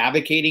I've been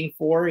advocating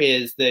for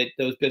is that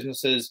those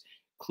businesses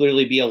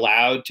clearly be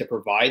allowed to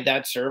provide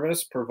that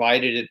service,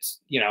 provided it's,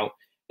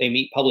 they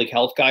meet public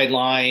health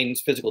guidelines,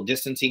 physical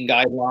distancing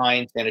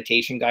guidelines,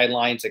 sanitation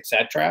guidelines,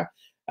 etc.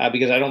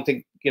 Because I don't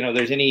think,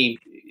 there's any,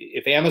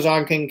 if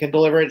Amazon can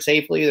deliver it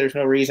safely, there's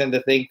no reason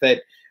to think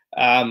that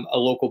a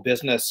local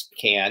business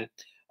can.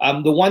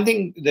 The one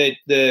thing that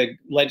the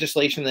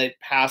legislation that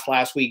passed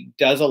last week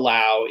does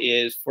allow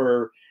is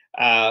for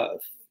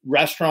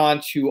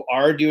restaurants who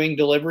are doing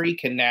delivery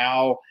can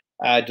now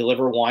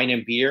deliver wine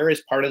and beer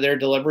as part of their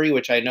delivery,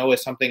 which I know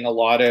is something a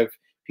lot of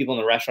people in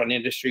the restaurant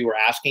industry were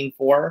asking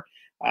for.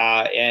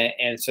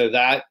 And so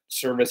that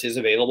service is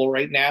available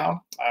right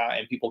now,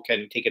 and people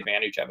can take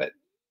advantage of it.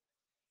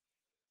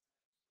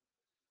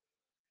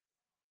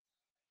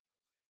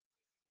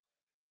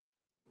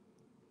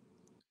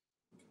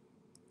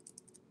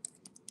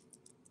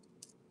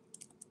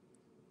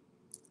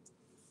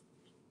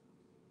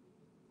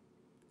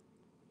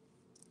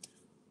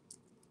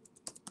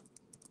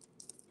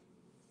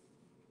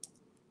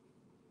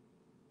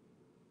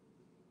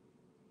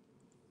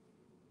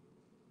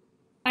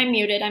 I'm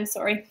muted, I'm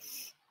sorry.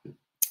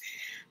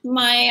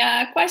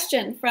 My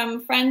question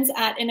from friends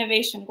at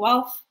Innovation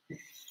Guelph.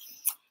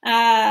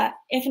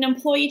 If an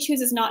employee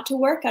chooses not to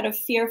work out of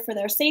fear for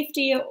their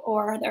safety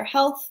or their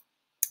health,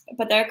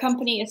 but their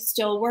company is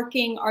still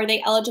working, are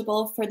they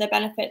eligible for the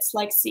benefits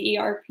like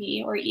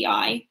CERP or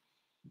EI?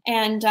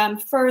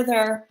 And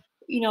further,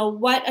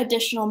 what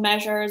additional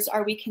measures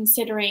are we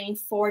considering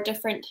for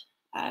different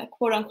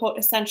quote unquote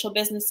essential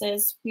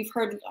businesses? We've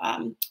heard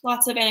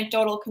lots of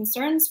anecdotal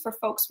concerns for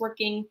folks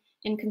working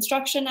in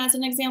construction, as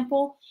an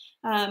example.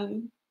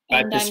 I'm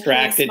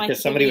distracted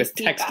because somebody was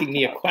texting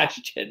me a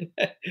question.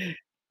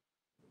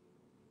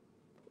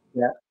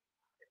 Yeah.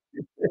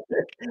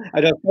 I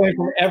know, going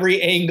from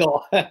every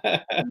angle.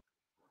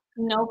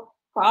 No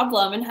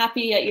problem, and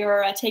happy that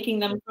you're taking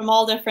them from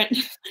all different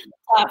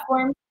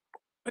platforms.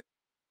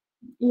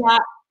 Yeah,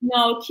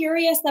 no,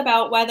 curious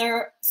about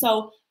whether,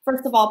 so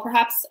first of all,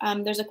 perhaps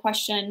there's a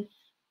question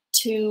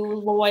to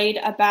Lloyd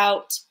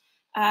about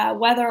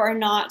whether or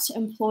not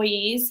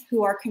employees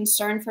who are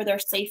concerned for their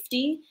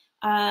safety,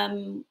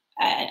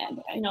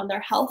 their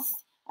health,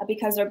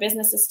 because their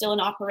business is still in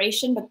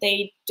operation, but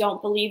they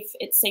don't believe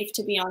it's safe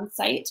to be on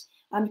site,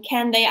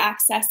 can they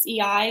access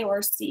EI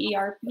or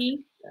CERP?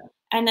 Yeah.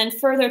 And then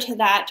further to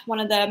that, one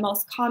of the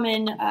most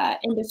common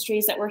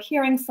industries that we're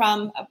hearing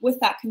from with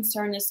that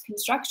concern is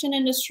construction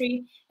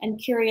industry. And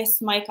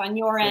curious, Mike, on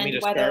your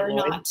end, whether or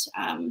not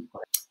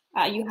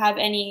you have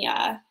any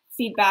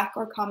feedback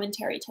or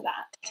commentary to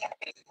that.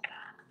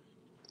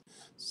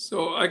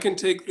 So I can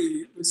take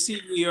the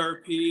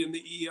CERP and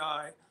the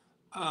EI.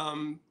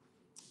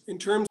 In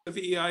terms of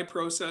EI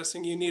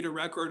processing, you need a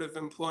record of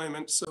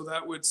employment, so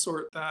that would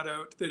sort that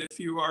out, that if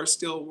you are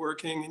still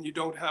working and you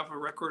don't have a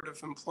record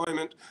of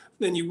employment,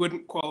 then you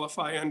wouldn't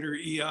qualify under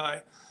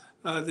EI.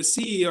 The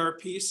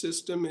CERP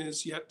system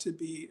is yet to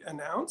be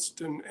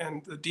announced,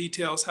 and the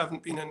details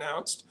haven't been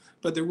announced,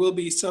 but there will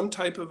be some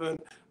type of an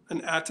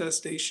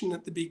attestation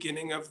at the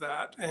beginning of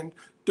that, and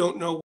don't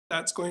know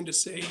that's going to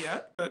say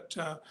yet, but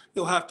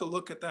you'll have to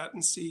look at that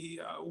and see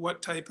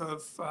what type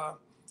of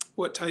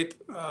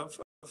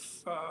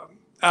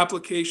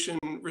application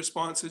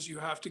responses you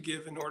have to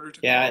give in order to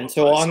Yeah, and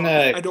so on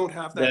I don't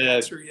have that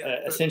answer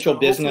yet. Essential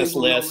business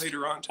list.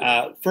 Later on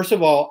today. First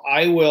of all,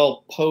 I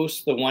will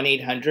post the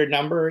 1-800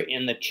 number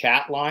in the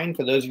chat line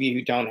for those of you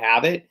who don't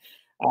have it.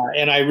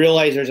 And I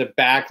realize there's a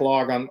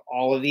backlog on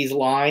all of these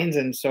lines,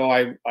 and so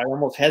I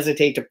almost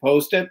hesitate to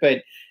post it.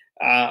 But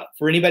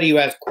for anybody who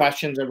has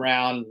questions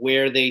around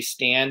where they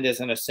stand as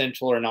an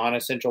essential or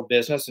non-essential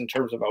business in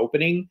terms of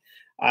opening,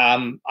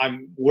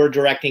 we're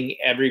directing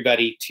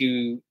everybody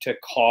to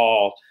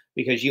call,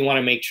 because you want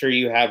to make sure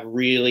you have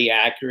really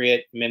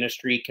accurate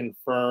ministry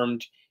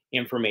confirmed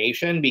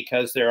information,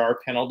 because there are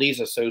penalties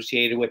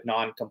associated with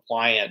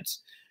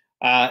non-compliance.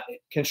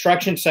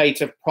 Construction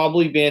sites have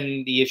probably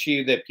been the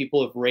issue that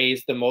people have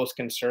raised the most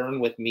concern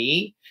with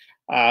me,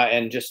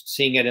 and just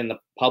seeing it in the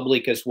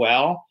public as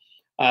well.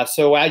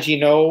 So as you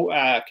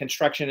know,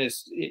 construction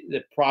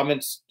the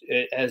province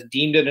has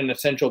deemed it an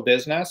essential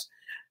business.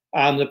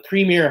 The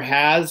Premier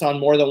has on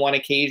more than one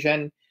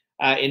occasion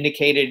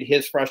indicated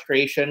his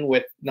frustration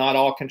with not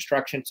all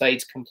construction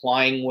sites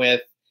complying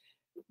with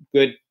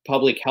good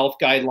public health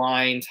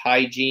guidelines,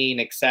 hygiene,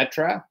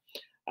 etc.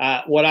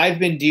 What I've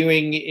been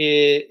doing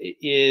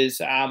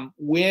is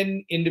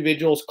when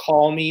individuals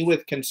call me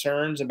with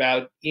concerns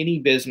about any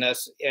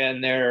business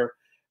and their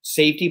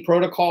safety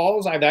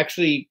protocols, I've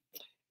actually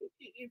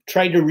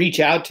tried to reach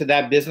out to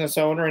that business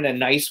owner in a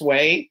nice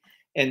way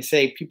and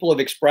say, people have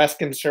expressed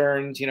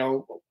concerns. You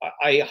know,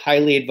 I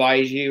highly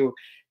advise you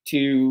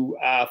to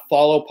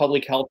follow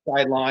public health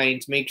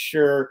guidelines, make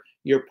sure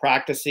you're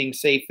practicing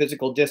safe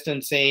physical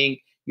distancing,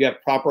 you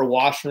have proper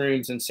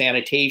washrooms and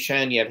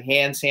sanitation, you have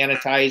hand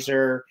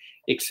sanitizer,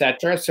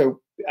 etc. So,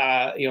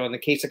 you know, in the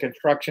case of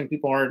construction,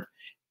 people aren't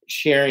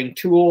sharing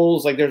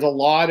tools. Like, there's a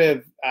lot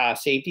of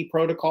safety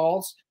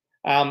protocols.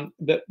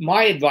 But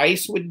my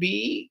advice would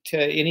be to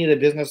any of the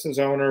businesses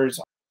owners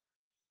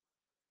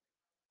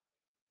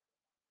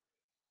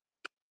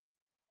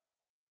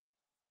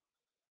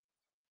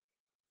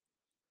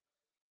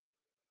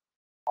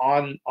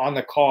on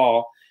the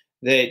call,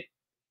 that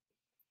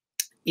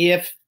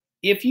if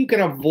you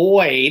can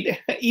avoid,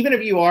 even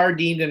if you are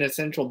deemed an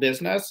essential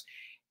business,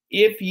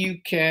 if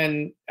you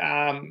can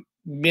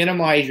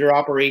minimize your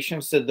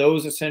operations to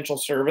those essential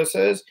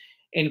services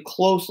and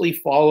closely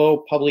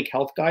follow public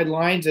health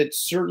guidelines, it's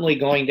certainly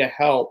going to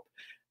help,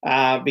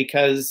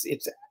 because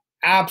it's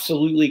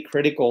absolutely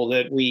critical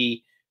that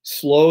we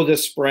slow the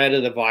spread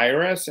of the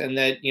virus, and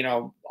that, you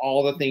know,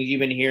 all the things you've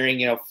been hearing,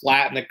 you know,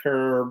 flatten the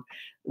curve,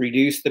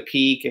 reduce the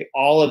peak,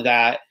 all of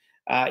that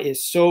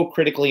is so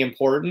critically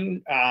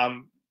important,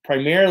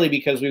 primarily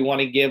because we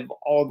want to give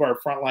all of our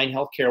frontline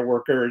healthcare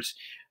workers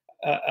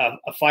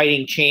a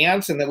fighting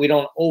chance, and that we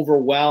don't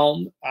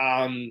overwhelm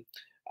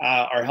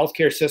our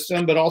healthcare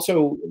system. But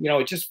also, you know,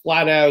 it just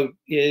flat out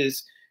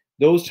is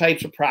those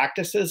types of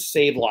practices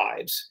save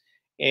lives.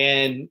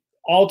 And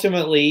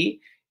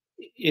ultimately,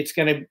 it's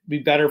going to be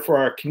better for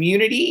our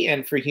community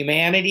and for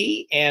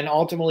humanity, and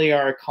ultimately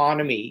our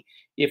economy,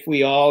 if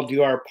we all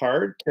do our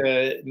part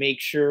to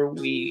make sure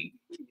we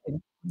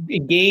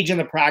engage in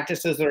the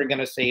practices that are going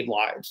to save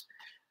lives.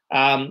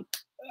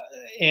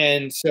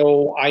 And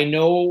so I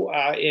know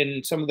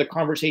in some of the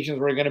conversations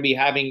we're going to be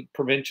having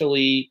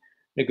provincially,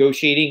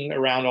 negotiating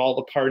around all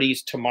the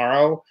parties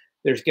tomorrow,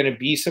 there's going to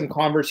be some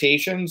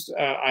conversations,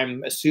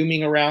 I'm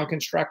assuming, around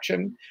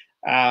construction,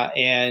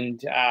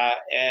 and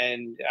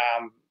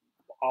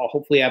I'll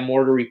hopefully have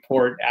more to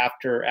report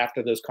after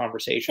those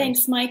conversations.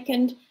 Thanks, Mike.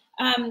 And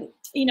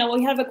you know,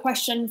 we have a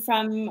question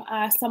from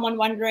someone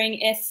wondering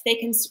if they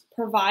can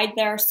provide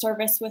their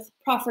service with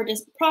proper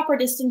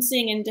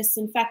distancing and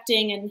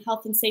disinfecting and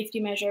health and safety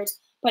measures,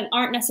 but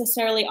aren't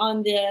necessarily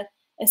on the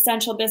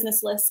essential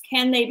business list.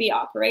 Can they be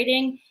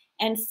operating?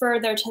 And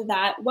further to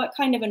that, what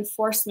kind of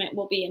enforcement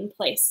will be in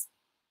place?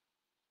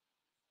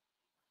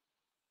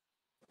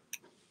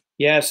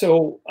 Yeah,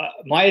 so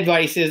my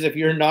advice is, if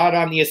you're not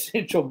on the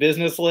essential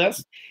business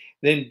list,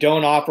 then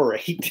don't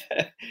operate,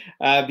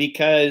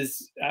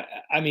 because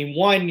I mean,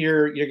 one,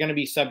 you're going to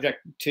be subject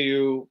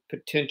to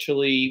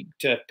potentially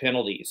to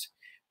penalties,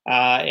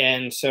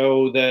 and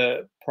so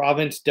the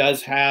province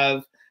does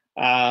have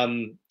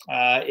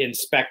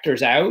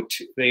inspectors out.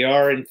 They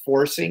are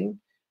enforcing.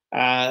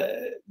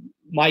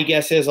 My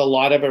guess is a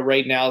lot of it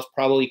right now is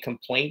probably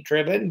complaint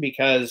driven,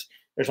 because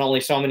there's only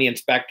so many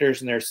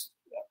inspectors, and there's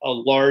a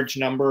large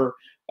number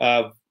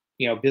of,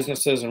 you know,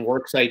 businesses and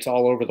work sites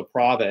all over the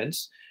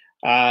province.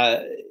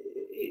 But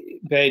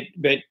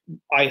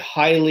I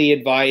highly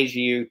advise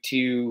you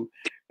to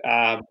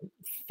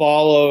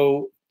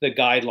follow the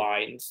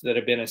guidelines that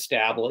have been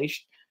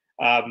established.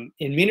 In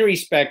many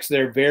respects,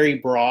 they're very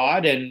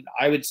broad, and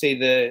I would say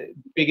the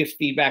biggest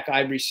feedback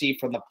I've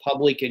received from the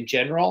public in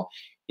general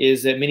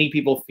is that many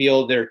people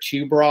feel they're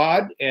too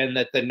broad, and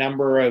that the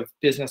number of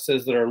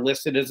businesses that are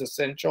listed as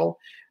essential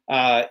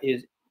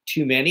is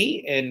too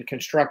many, and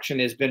construction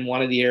has been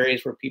one of the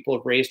areas where people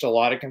have raised a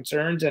lot of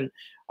concerns. And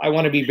I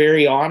want to be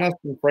very honest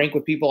and frank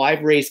with people.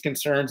 I've raised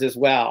concerns as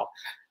well.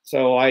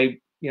 So I,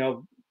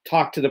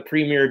 talked to the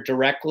Premier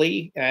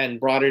directly and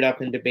brought it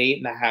up in debate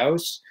in the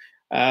House,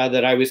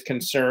 that I was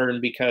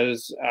concerned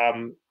because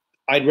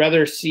I'd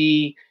rather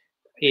see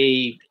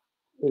a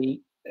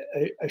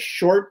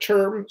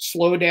short-term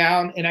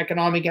slowdown in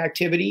economic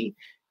activity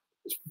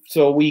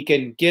so we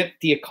can get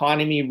the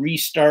economy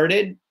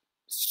restarted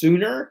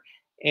sooner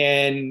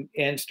and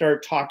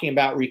start talking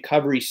about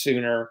recovery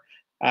sooner.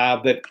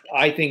 But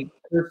I think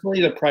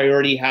personally the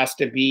priority has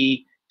to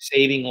be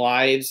saving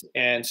lives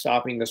and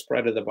stopping the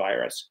spread of the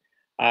virus.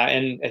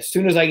 And as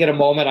soon as I get a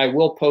moment, I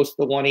will post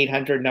the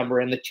 1-800 number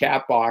in the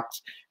chat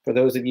box for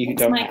those of you who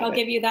don't Mike, have I'll it.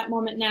 give you that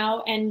moment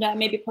now and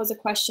maybe pose a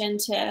question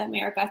to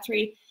Mayor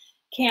Guthrie.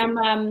 Cam,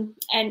 and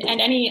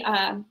any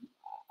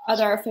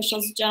other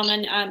officials,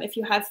 gentlemen, if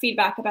you have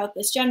feedback about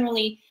this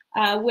generally,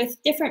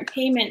 with different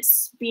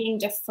payments being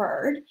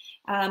deferred,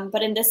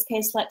 but in this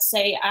case, let's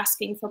say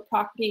asking for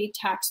property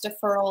tax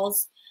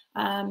deferrals,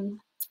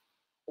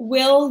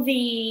 will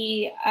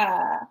the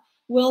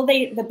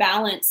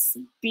balance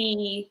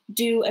be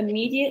due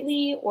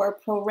immediately or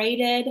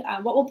prorated?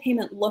 What will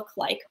payment look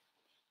like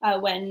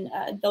when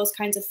those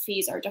kinds of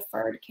fees are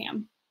deferred,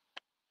 Cam?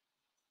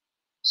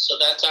 So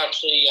that's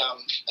actually,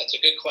 that's a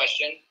good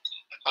question.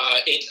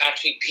 It's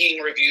actually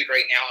being reviewed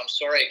right now. I'm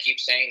sorry I keep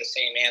saying the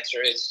same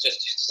answer. It's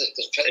just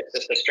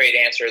a straight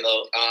answer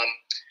though.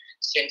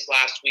 Since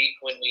last week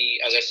when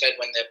as I said,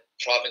 when the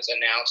province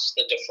announced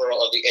the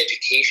deferral of the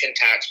education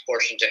tax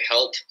portion to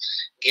help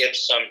give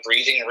some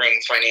breathing room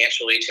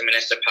financially to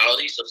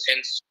municipalities. So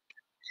since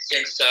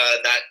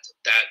that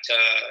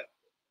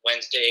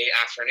Wednesday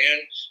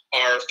afternoon,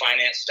 our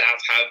finance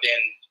staff have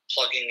been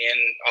plugging in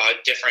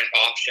different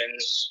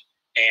options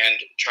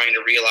and trying to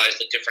realize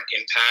the different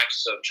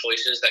impacts of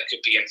choices that could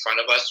be in front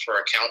of us for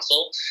our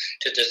council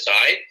to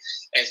decide.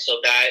 And so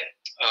that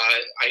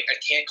I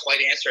can't quite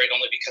answer it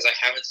only because I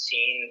haven't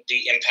seen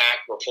the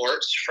impact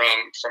reports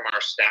from our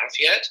staff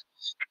yet.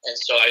 And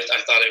so I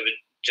thought I would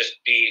just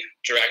be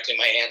direct in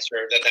my answer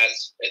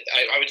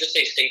I would just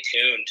say stay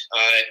tuned.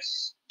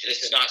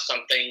 This is not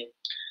something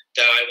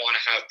that I want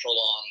to have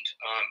prolonged,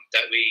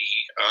 that we,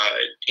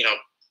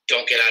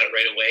 don't get at it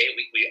right away.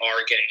 We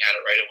are getting at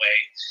it right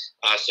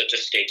away. So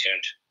just stay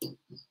tuned.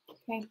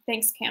 Okay,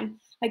 thanks, Cam.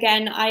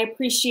 Again, I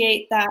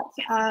appreciate that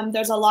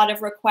there's a lot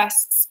of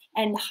requests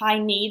and high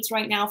needs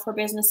right now for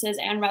businesses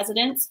and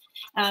residents.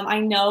 I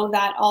know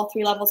that all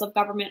three levels of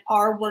government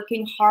are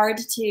working hard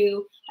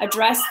to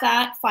address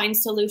that, find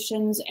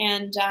solutions,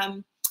 and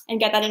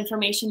get that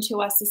information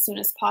to us as soon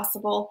as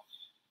possible.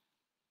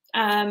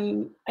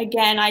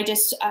 Again, I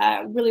just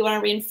really want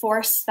to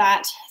reinforce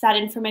that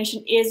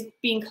information is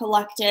being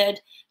collected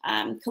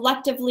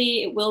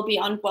collectively. It will be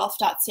on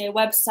guelph.ca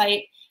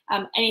website.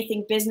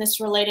 Anything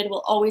business related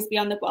will always be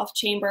on the Guelph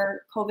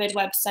Chamber COVID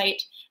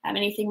website.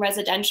 Anything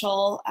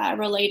residential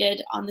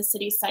related on the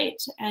city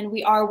site. And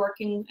we are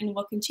working and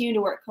will continue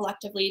to work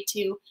collectively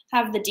to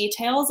have the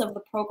details of the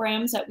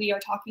programs that we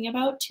are talking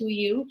about to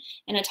you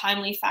in a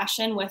timely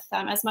fashion with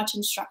as much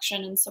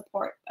instruction and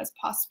support as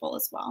possible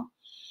as well.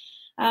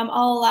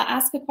 I'll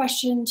ask a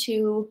question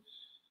to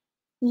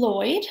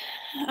Lloyd.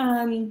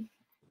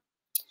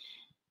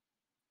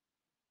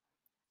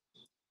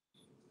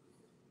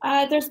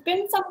 There's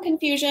been some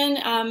confusion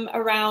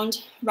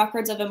around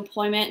records of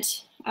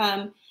employment,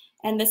 and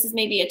this is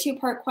maybe a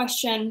two-part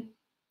question.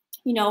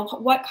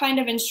 What kind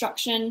of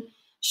instruction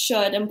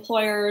should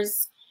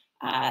employers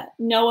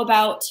know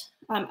about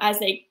as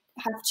they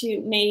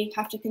may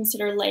have to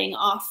consider laying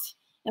off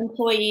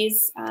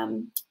employees?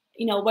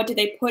 What do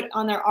they put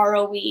on their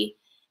ROE?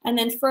 And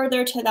then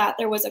further to that,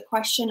 there was a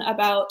question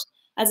about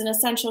as an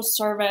essential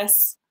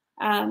service,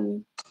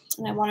 and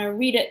I want to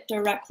read it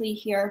directly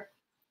here.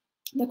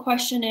 The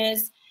question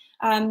is,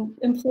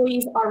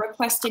 employees are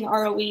requesting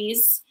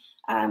ROEs,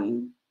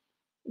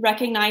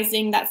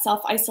 recognizing that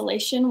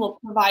self-isolation will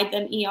provide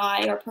them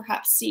EI or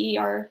perhaps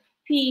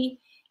CERP.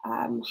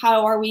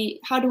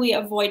 How do we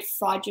avoid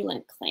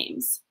fraudulent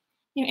claims?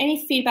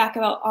 Any feedback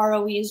about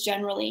ROEs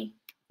generally,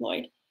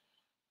 Lloyd?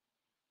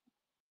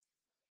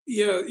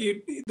 Yeah,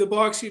 the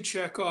box you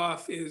check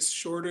off is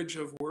shortage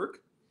of work.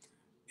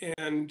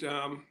 And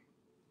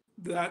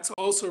that's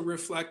also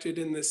reflected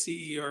in the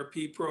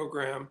CERP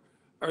program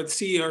or the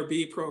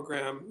CERB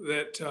program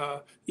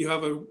that you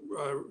have a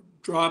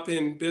drop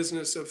in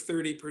business of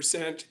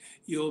 30%.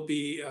 You'll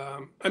be,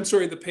 I'm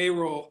sorry, the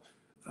payroll,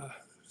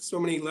 so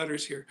many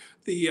letters here.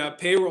 The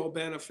payroll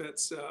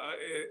benefits,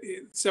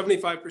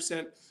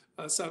 75%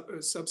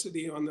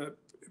 subsidy on the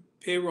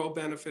payroll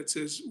benefits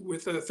is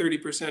with a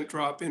 30%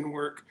 drop in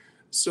work.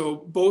 So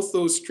both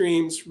those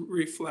streams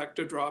reflect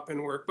a drop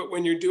in work. But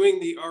when you're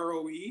doing the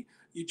ROE,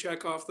 you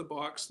check off the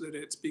box that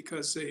it's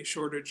because a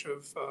shortage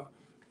of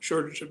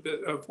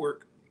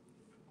work.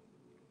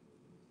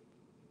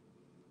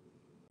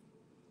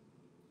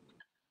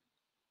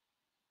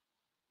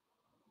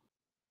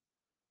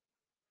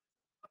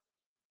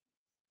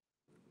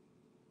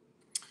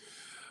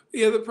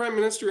 Yeah, the Prime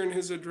Minister in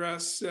his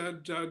address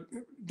said,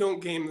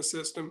 don't game the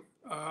system.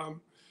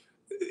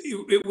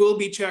 It will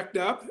be checked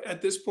up.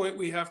 At this point,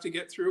 we have to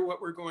get through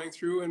what we're going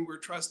through, and we're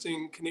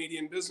trusting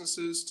Canadian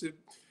businesses to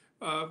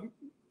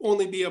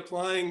only be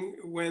applying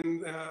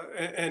when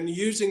and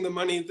using the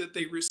money that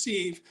they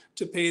receive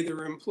to pay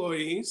their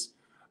employees.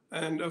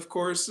 And of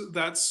course,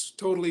 that's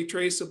totally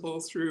traceable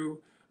through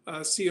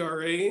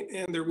CRA,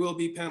 and there will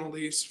be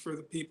penalties for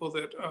the people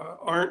that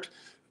aren't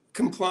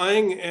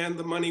complying, and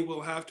the money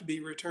will have to be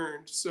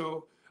returned.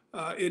 So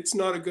it's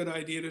not a good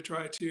idea to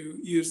try to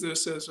use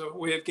this as a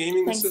way of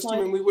gaming the system,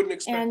 Lloyd. and we wouldn't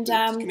expect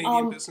that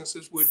Canadian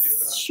businesses would do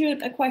that.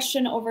 Shoot a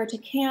question over to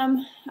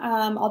Cam,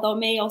 although it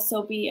may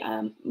also be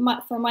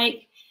for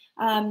Mike.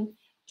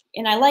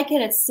 And I like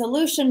it, it's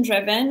solution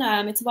driven,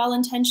 it's well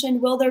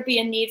intentioned. Will there be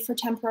a need for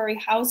temporary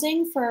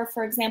housing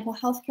for example,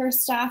 healthcare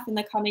staff in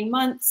the coming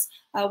months?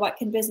 What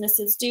can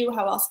businesses do?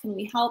 How else can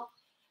we help?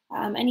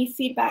 Any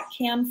feedback,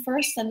 Cam,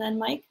 first, and then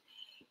Mike?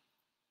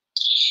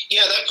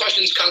 Yeah, that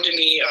question's come to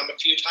me a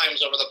few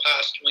times over the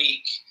past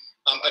week.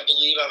 I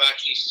believe I've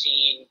actually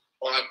seen,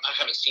 or I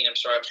haven't seen, I'm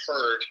sorry, I've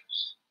heard,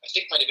 I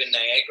think it might have been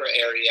Niagara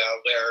area,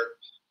 where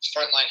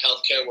frontline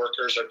healthcare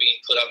workers are being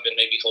put up in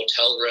maybe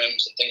hotel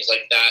rooms and things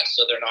like that,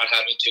 so they're not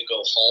having to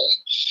go home.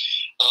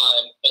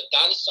 But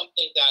that is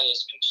something that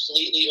is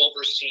completely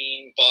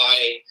overseen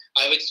by,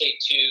 I would say,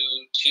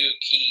 two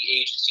key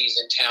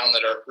agencies in town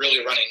that are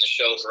really running the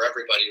show for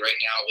everybody right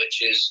now,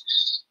 which is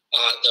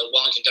the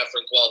Wellington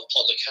Dufferin Guelph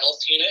Public Health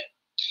Unit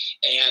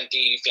and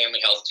the Family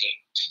Health Team.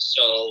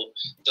 So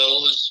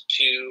those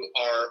two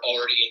are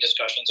already in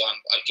discussions on,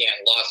 again,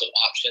 lots of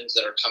options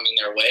that are coming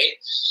their way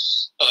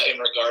in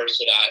regards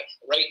to that.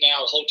 Right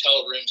now,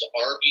 hotel rooms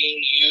are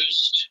being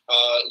used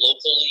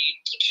locally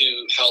to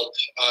help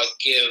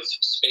give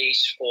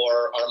space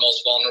for our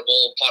most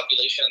vulnerable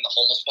population, the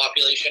homeless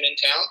population in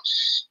town.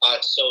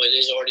 So it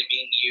is already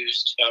being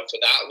used for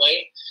that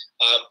way.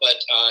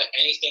 But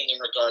anything in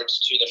regards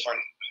to the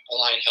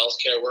frontline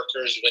healthcare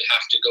workers would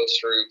have to go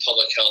through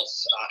public health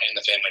and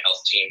the family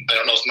health team. I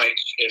don't know if Mike,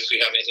 if we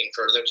have anything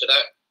further to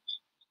that.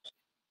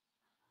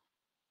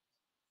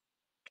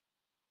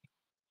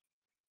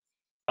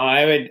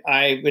 I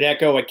would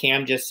echo what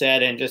Cam just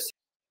said, and just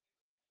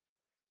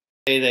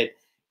say that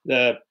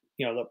the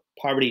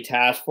Poverty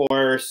Task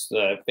Force,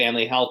 the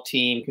Family Health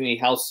Team, Community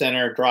Health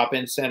Center,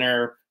 Drop-In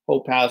Center,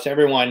 Hope House,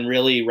 everyone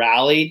really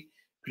rallied,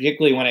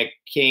 particularly when it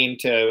came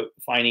to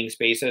finding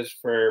spaces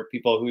for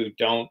people who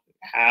don't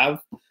have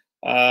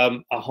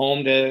a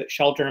home to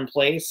shelter in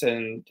place,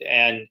 and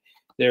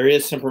there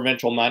is some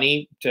provincial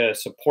money to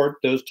support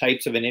those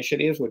types of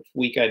initiatives, which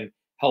we can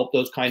help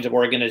those kinds of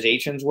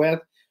organizations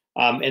with.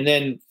 And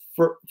then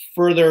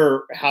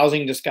further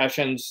housing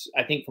discussions,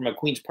 I think from a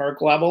Queen's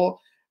Park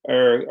level,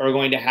 are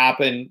going to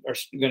happen, or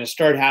going to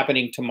start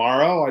happening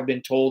tomorrow. I've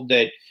been told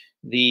that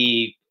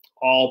the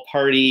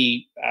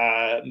all-party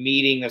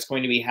meeting that's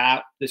going to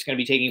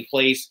be taking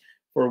place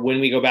for when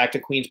we go back to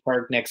Queen's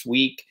Park next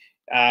week,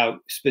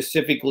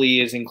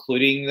 specifically is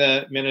including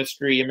the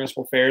Ministry of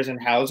Municipal Affairs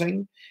and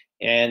Housing.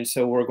 And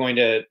so we're going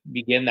to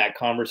begin that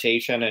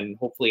conversation and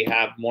hopefully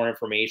have more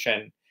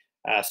information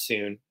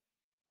soon.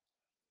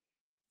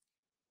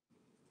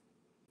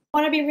 I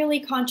want to be really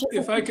conscious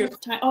if I could,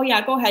 of time. Oh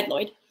yeah, go ahead,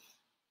 Lloyd.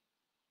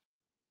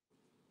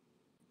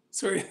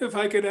 Sorry, if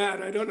I could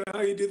add, I don't know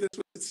how you do this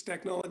with this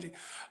technology.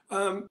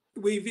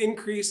 We've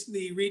increased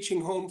the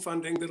Reaching Home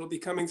funding that'll be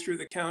coming through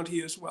the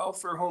county as well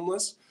for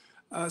homeless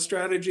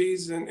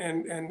strategies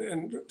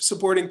and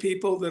supporting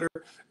people that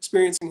are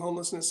experiencing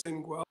homelessness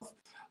in Guelph.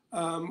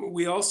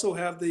 We also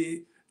have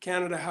the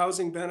Canada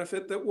Housing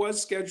Benefit that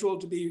was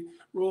scheduled to be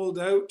rolled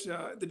out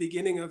at the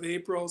beginning of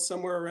April,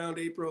 somewhere around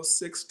April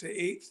 6th to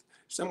 8th,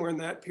 somewhere in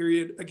that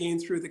period, again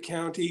through the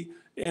county.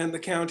 And the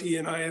county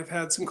and I have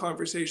had some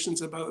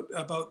conversations about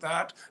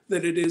that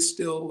it is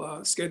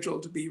still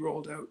scheduled to be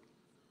rolled out.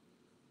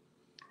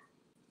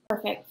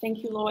 Perfect.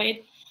 Thank you,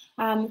 Lloyd.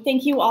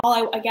 Thank you all.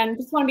 I, again,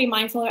 just want to be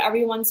mindful of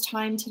everyone's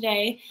time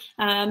today.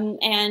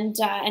 And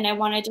I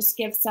want to just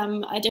give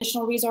some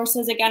additional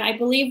resources. Again, I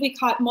believe we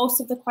caught most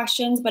of the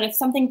questions, but if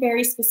something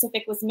very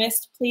specific was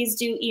missed, please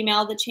do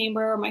email the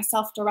Chamber or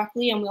myself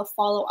directly and we'll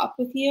follow up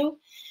with you.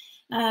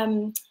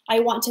 I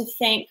want to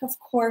thank, of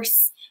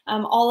course,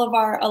 all of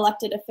our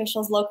elected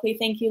officials locally.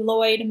 Thank you,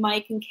 Lloyd,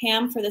 Mike, and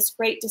Cam, for this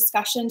great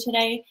discussion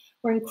today.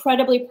 We're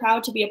incredibly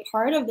proud to be a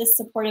part of this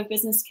supportive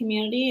business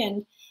community,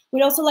 and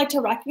we'd also like to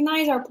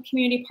recognize our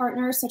community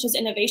partners such as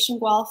Innovation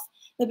Guelph,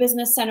 the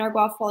Business Center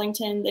Guelph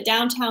Wellington, the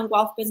Downtown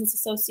Guelph Business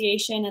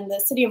Association, and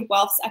the City of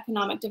Guelph's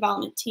Economic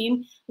Development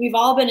Team. We've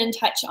all been in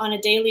touch on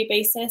a daily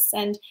basis,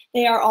 and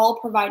they are all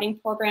providing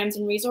programs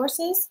and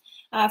resources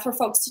for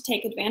folks to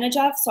take advantage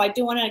of. So I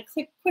do want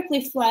to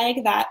quickly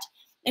flag that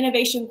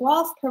Innovation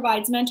Guelph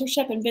provides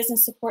mentorship and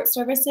business support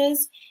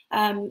services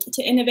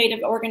to innovative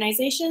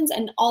organizations,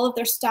 and all of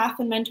their staff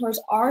and mentors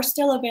are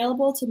still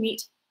available to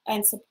meet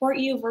and support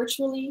you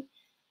virtually.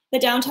 The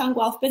Downtown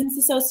Guelph Business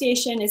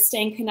Association is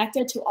staying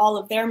connected to all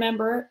of their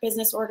member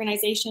business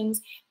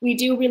organizations. We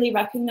do really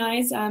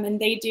recognize, and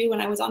they do,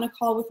 and I was on a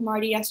call with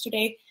Marty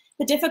yesterday,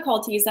 the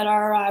difficulties that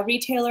our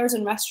retailers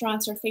and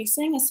restaurants are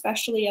facing,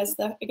 especially as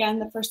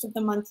the first of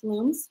the month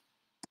looms.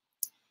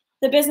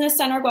 The Business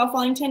Center Guelph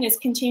Wellington is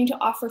continuing to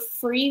offer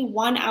free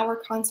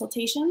 1-hour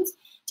consultations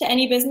to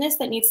any business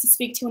that needs to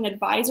speak to an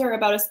advisor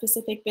about a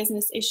specific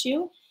business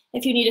issue.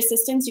 If you need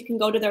assistance, you can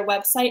go to their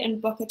website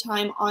and book a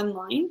time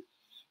online.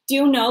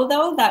 Do know,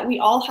 though, that we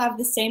all have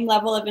the same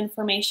level of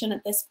information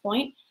at this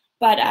point,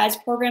 but as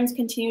programs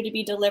continue to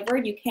be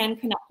delivered, you can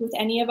connect with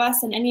any of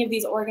us and any of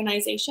these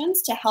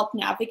organizations to help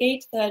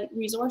navigate the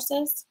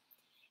resources.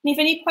 And if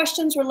any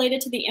questions related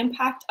to the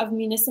impact of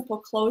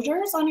municipal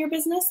closures on your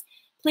business,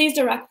 please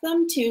direct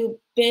them to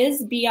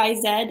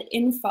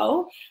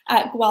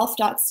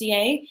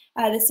bizinfo@guelph.ca.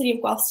 The City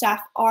of Guelph staff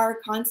are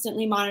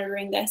constantly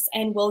monitoring this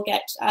and will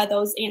get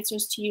those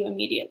answers to you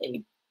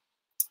immediately.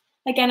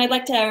 Again, I'd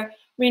like to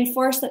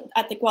reinforce that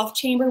at the Guelph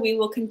Chamber, we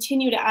will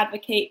continue to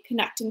advocate,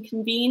 connect, and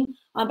convene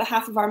on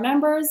behalf of our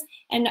members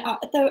and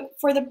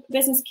for the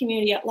business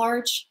community at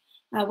large.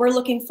 We're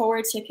looking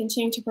forward to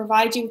continuing to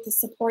provide you with the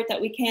support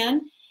that we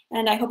can,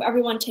 and I hope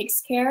everyone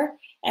takes care,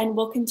 and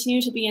we'll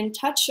continue to be in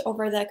touch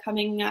over the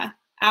coming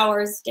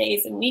hours,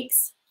 days, and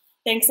weeks.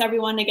 Thanks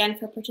everyone again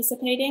for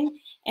participating,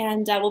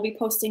 and we'll be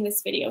posting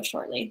this video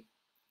shortly.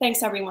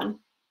 Thanks everyone.